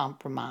without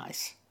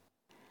compromise.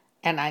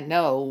 And I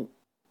know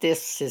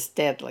this is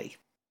deadly.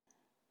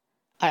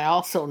 I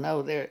also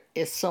know there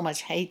is so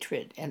much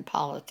hatred in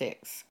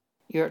politics.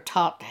 You're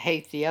taught to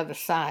hate the other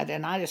side,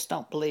 and I just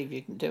don't believe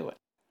you can do it.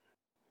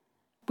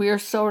 We are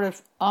sort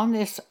of on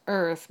this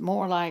earth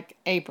more like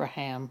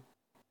Abraham.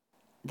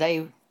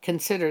 They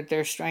considered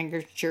their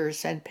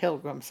strangers and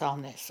pilgrims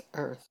on this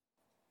earth.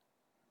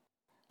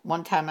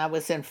 One time I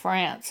was in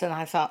France, and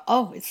I thought,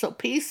 oh, it's so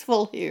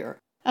peaceful here.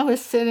 I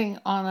was sitting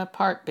on a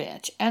park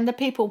bench, and the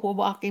people were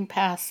walking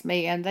past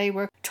me, and they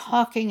were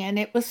talking, and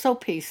it was so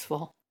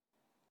peaceful.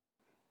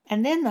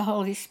 And then the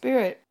Holy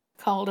Spirit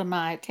called to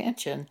my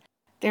attention,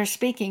 they're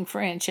speaking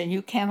French, and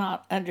you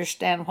cannot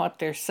understand what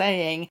they're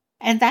saying,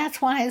 and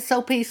that's why it's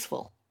so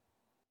peaceful.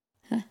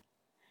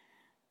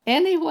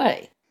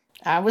 Anyway,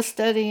 I was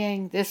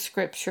studying this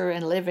scripture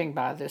and living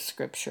by this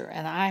scripture,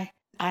 and I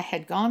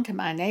had gone to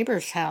my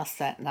neighbor's house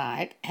that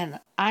night, and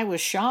I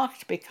was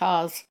shocked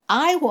because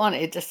I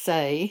wanted to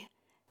say,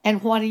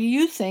 and what do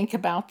you think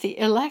about the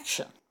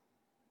election?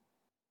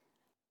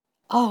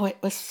 Oh, it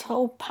was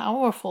so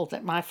powerful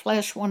that my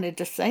flesh wanted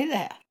to say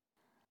that.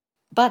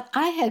 But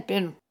I had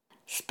been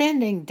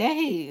spending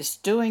days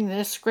doing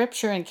this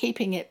scripture and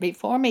keeping it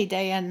before me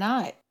day and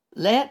night.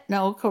 Let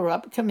no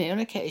corrupt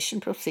communication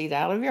proceed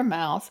out of your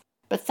mouth,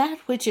 but that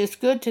which is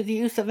good to the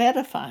use of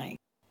edifying,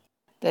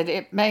 that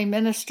it may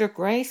minister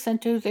grace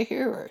unto the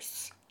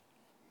hearers.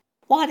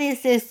 What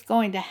is this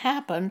going to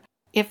happen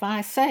if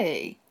I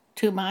say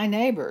to my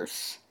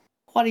neighbors,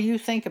 what do you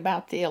think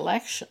about the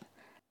election?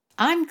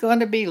 I'm going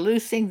to be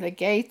loosing the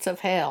gates of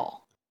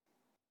hell.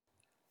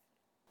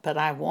 But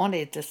I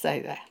wanted to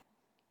say that.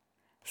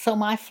 So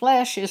my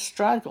flesh is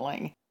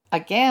struggling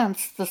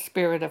against the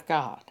Spirit of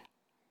God.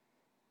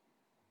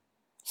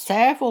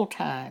 Several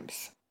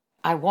times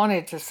I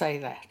wanted to say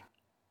that.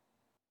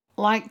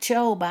 Like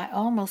Job, I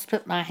almost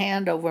put my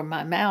hand over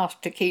my mouth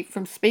to keep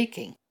from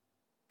speaking.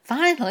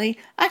 Finally,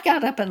 I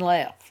got up and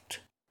left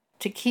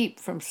to keep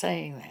from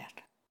saying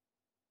that.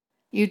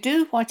 You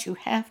do what you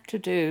have to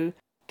do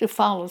to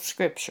follow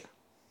Scripture.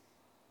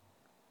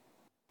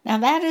 Now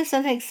that is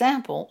an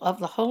example of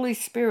the Holy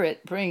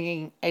Spirit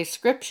bringing a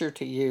Scripture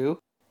to you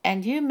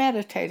and you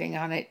meditating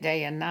on it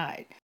day and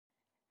night.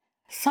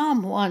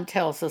 Psalm 1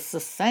 tells us the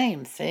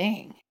same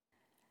thing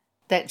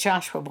that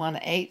Joshua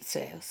 1:8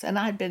 says, and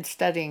I've been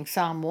studying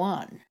Psalm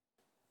 1.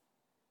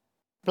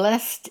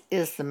 Blessed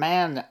is the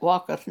man that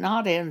walketh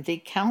not in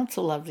the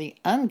counsel of the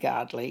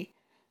ungodly,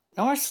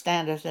 nor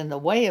standeth in the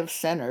way of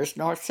sinners,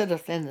 nor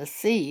sitteth in the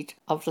seat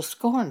of the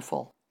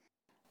scornful.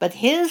 But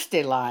his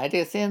delight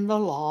is in the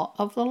law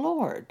of the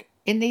Lord,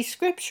 in these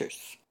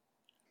scriptures.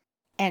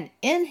 And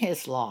in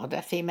his law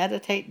doth he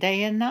meditate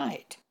day and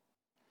night.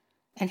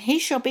 And he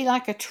shall be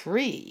like a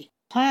tree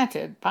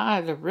planted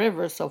by the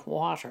rivers of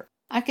water.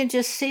 I can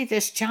just see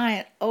this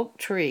giant oak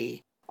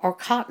tree or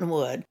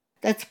cottonwood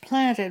that's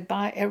planted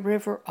by a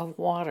river of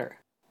water.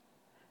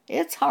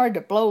 It's hard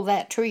to blow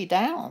that tree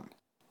down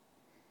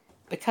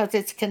because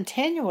it's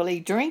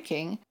continually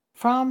drinking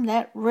from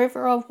that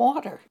river of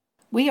water.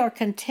 We are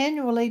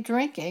continually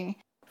drinking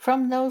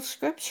from those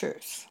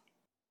scriptures.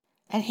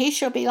 And he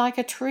shall be like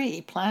a tree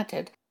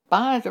planted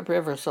by the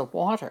rivers of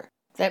water,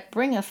 that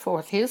bringeth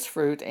forth his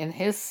fruit in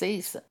his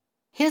season.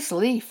 His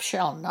leaf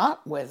shall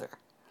not wither,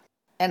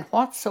 and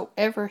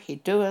whatsoever he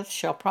doeth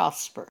shall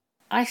prosper.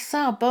 I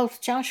saw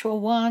both Joshua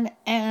 1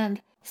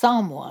 and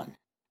Psalm 1,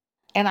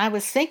 and I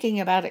was thinking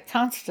about it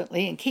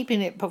constantly and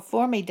keeping it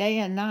before me day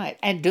and night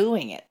and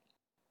doing it.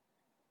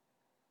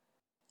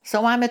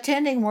 So I'm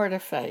attending Word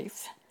of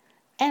Faith,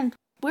 and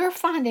we're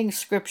finding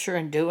scripture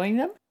and doing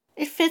them.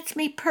 It fits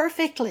me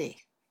perfectly.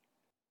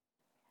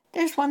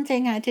 There's one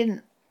thing I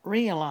didn't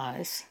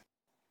realize.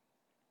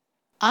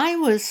 I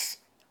was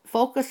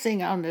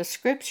focusing on the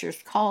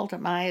scriptures called to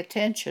my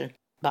attention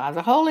by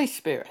the Holy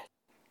Spirit.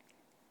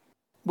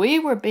 We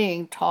were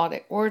being taught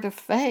at Word of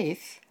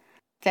Faith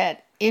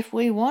that if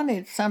we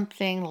wanted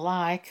something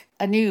like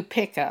a new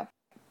pickup,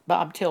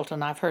 Bob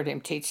Tilton, I've heard him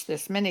teach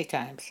this many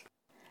times,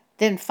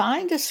 then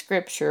find a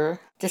scripture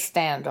to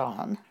stand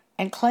on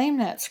and claim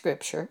that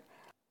scripture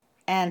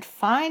and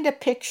find a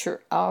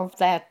picture of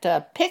that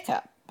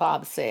pickup,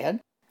 Bob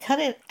said, cut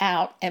it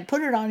out and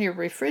put it on your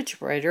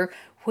refrigerator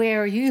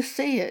where you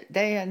see it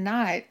day and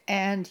night,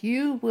 and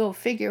you will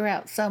figure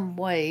out some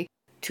way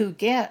to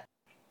get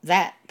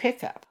that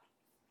pickup.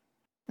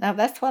 Now,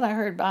 that's what I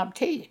heard Bob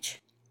teach.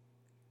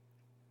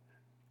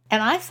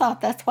 And I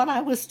thought that's what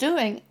I was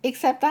doing,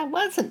 except I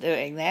wasn't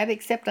doing that,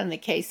 except in the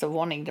case of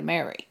wanting to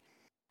marry.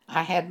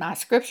 I had my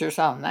scriptures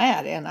on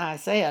that in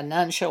Isaiah,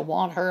 none shall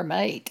want her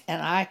mate. And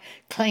I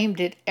claimed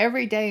it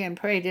every day and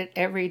prayed it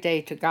every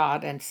day to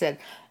God and said,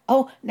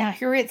 oh, now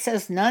here it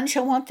says none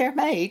shall want their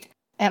mate,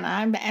 and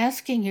I'm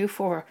asking you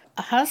for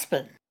a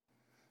husband.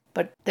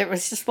 But there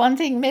was just one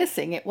thing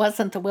missing. It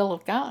wasn't the will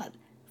of God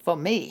for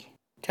me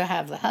to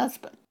have the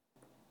husband.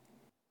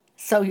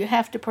 So you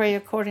have to pray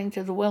according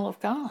to the will of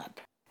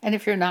God. And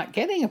if you're not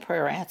getting a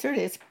prayer answered,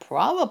 it's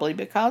probably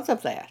because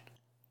of that.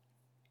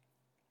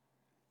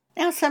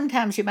 Now,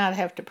 sometimes you might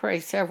have to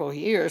pray several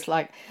years.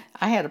 Like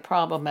I had a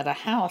problem at a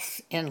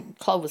house in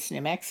Clovis,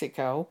 New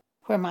Mexico,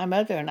 where my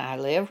mother and I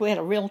lived. We had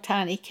a real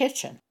tiny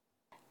kitchen.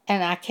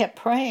 And I kept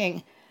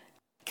praying,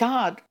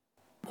 God,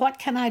 what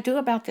can I do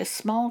about this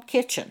small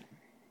kitchen?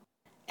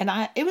 And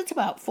it was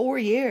about 4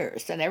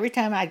 years. And every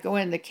time I'd go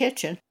in the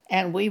kitchen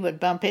and we would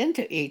bump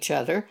into each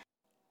other,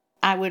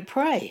 I would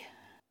pray,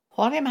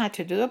 what am I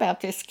to do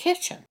about this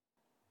kitchen?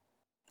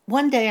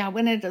 One day I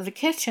went into the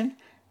kitchen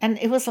and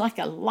it was like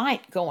a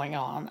light going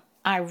on.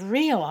 I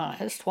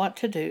realized what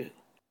to do.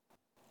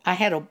 I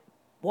had a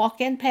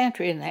walk-in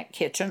pantry in that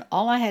kitchen.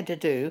 All I had to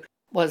do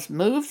was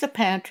move the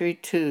pantry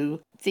to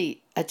the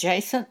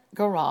adjacent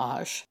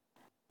garage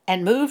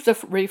and move the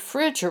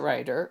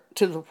refrigerator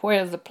to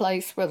the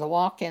place where the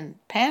walk-in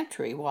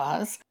pantry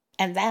was,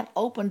 and that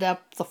opened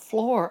up the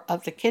floor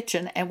of the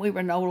kitchen, and we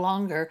were no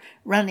longer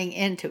running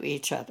into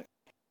each other.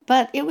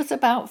 But it was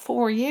about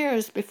 4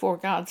 years before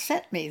God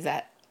sent me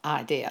that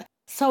idea.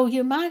 So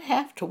you might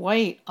have to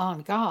wait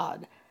on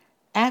God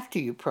after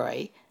you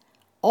pray,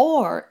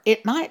 or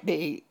it might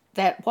be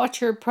that what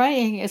you're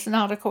praying is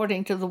not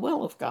according to the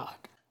will of God.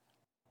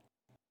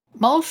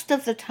 Most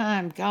of the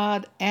time,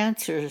 God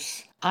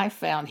answers, I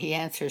found he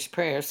answers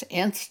prayers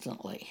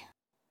instantly.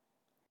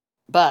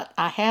 But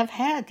I have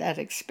had that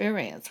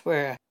experience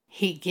where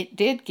he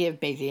did give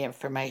me the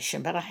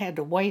information, but I had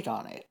to wait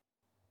on it.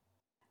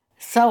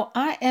 So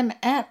I am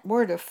at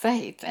Word of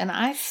Faith, and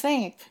I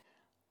think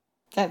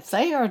that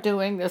they are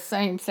doing the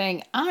same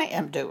thing I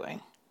am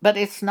doing, but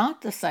it's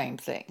not the same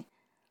thing.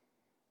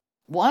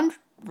 One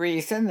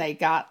reason they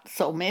got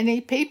so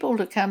many people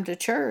to come to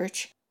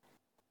church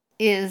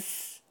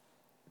is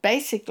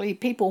basically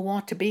people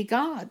want to be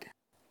God.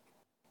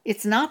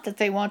 It's not that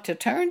they want to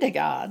turn to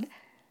God.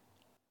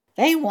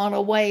 They want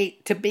a way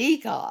to be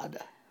God.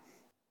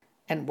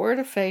 And Word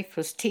of Faith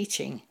was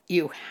teaching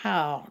you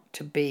how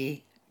to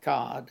be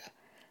God.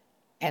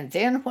 And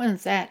then when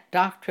that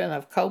doctrine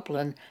of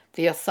Copeland,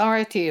 the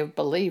authority of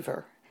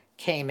believer,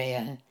 came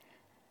in,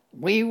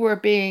 we were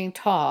being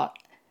taught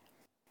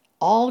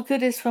all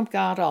good is from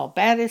God, all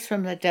bad is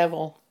from the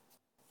devil.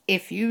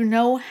 If you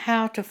know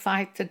how to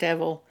fight the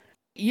devil,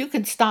 you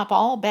can stop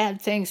all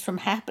bad things from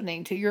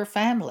happening to your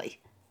family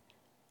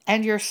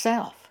and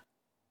yourself.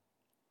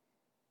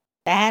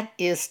 That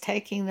is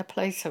taking the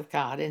place of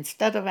God.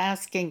 Instead of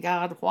asking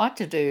God what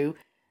to do,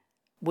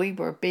 we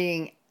were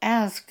being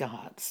as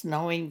gods,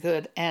 knowing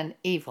good and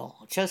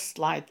evil, just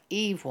like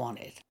Eve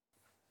wanted.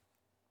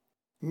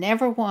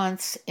 Never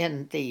once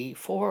in the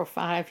 4 or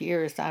 5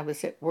 years I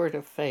was at Word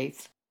of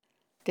Faith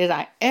did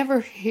I ever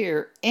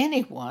hear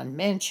anyone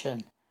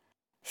mention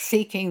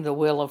seeking the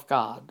will of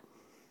God.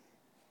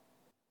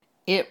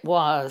 It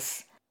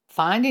was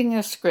finding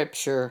a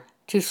scripture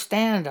to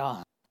stand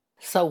on,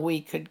 so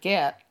we could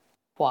get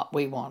what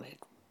we wanted.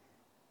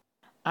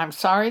 I'm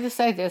sorry to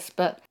say this,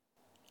 but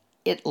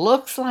it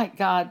looks like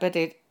God, but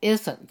it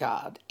isn't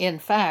God. In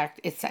fact,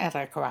 it's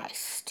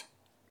Antichrist.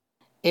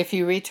 If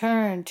you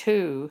return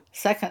to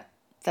 2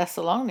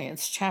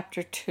 Thessalonians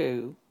chapter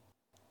 2,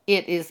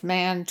 it is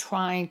man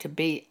trying to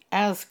be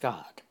as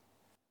God,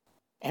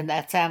 and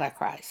that's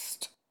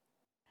Antichrist.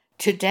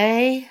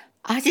 Today,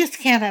 I just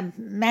can't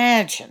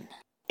imagine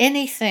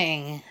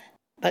anything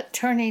but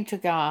turning to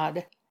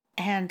God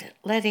and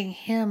letting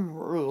Him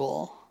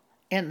rule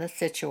in the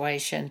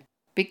situation,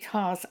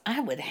 because I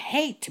would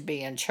hate to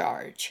be in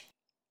charge.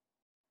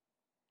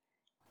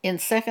 In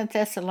 2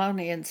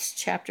 Thessalonians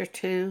chapter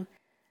 2,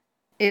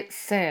 it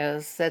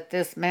says that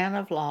this man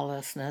of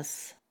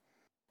lawlessness,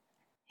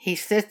 he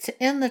sits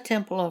in the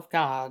temple of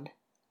God,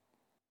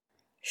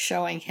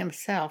 showing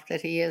himself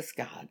that he is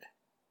God.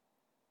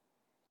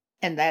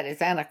 And that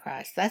is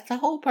Antichrist. That's the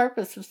whole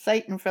purpose of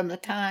Satan from the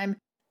time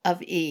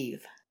of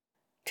Eve,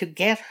 to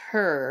get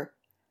her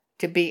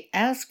to be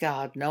as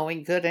God,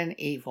 knowing good and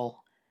evil,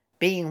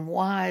 being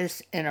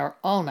wise in her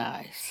own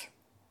eyes.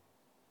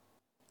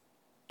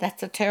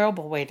 That's a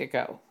terrible way to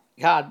go.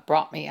 God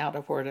brought me out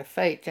of Word of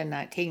Faith in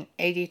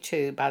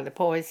 1982 by the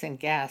poison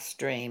gas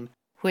dream,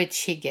 which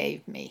He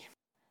gave me.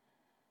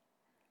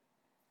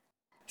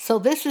 So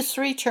this is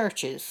 3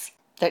 churches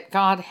that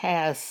God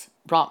has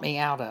brought me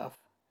out of.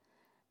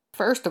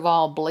 First of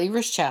all,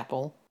 Believers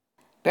Chapel,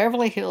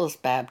 Beverly Hills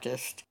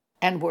Baptist,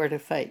 and Word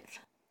of Faith.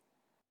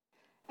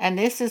 And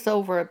this is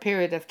over a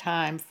period of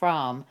time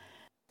from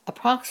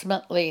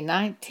approximately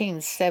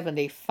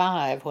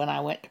 1975, when I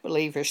went to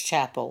Believers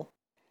Chapel,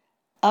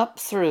 up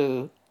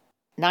through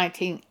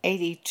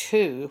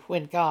 1982,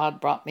 when God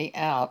brought me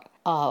out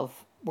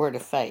of Word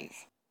of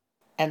Faith.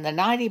 And the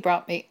night He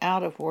brought me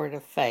out of Word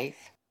of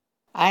Faith,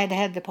 I had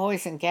had the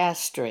poison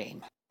gas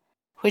dream,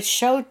 which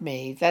showed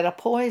me that a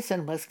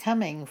poison was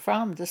coming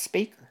from the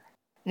speaker,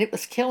 and it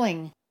was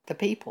killing the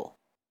people.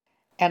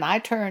 And I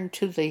turned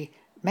to the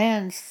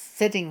man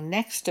sitting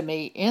next to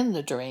me in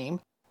the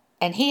dream,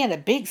 and he had a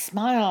big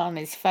smile on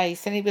his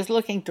face, and he was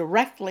looking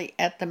directly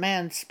at the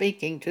man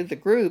speaking to the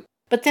group.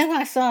 But then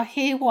I saw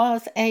he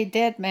was a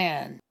dead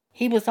man.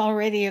 He was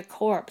already a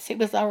corpse. He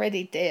was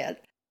already dead.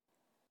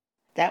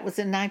 That was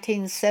in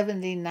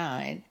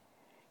 1979.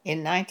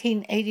 In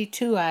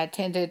 1982, I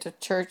attended a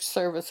church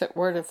service at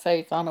Word of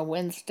Faith on a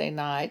Wednesday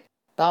night.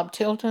 Bob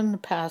Tilton, the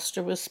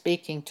pastor, was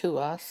speaking to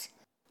us.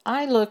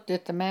 I looked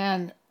at the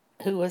man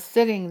who was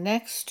sitting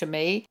next to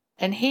me,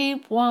 and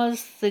he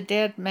was the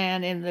dead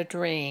man in the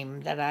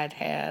dream that I'd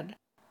had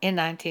in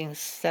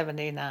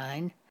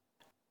 1979.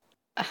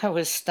 I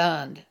was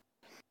stunned.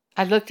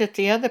 I looked at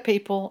the other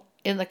people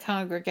in the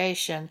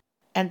congregation,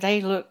 and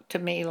they looked to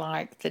me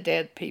like the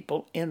dead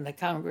people in the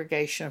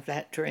congregation of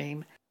that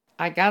dream.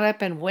 I got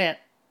up and went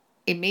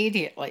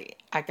immediately.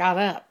 I got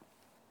up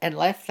and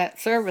left that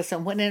service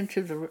and went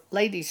into the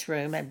ladies'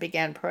 room and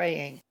began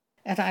praying.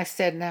 And I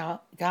said,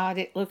 "Now, God,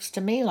 it looks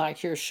to me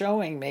like You're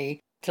showing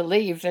me to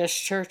leave this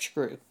church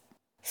group.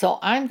 So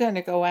I'm going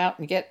to go out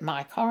and get in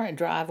my car and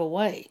drive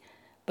away.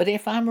 But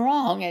if I'm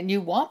wrong and You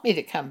want me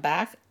to come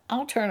back,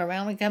 I'll turn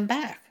around and come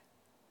back."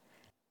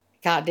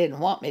 God didn't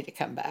want me to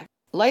come back.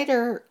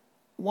 Later,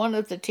 one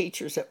of the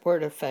teachers at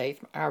Word of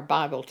Faith, our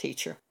Bible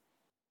teacher,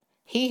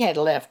 he had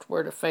left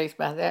Word of Faith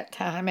by that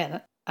time,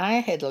 and I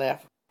had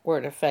left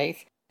Word of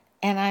Faith.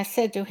 And I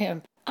said to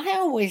him, "I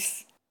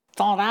always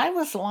thought I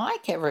was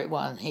like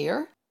everyone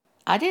here.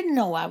 I didn't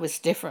know I was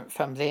different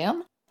from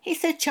them." He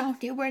said, "Joan,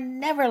 you were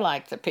never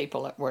like the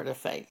people at Word of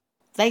Faith.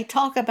 They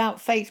talk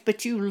about faith,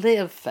 but you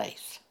live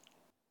faith.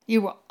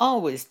 You were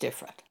always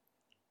different."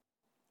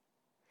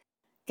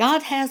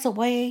 God has a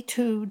way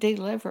to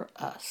deliver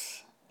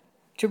us,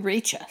 to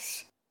reach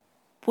us,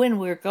 when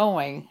we're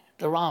going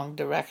the wrong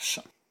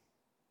direction.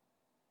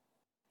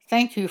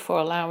 Thank you for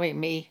allowing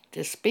me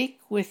to speak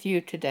with you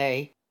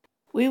today.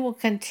 We will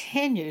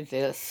continue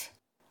this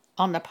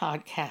on the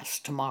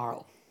podcast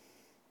tomorrow.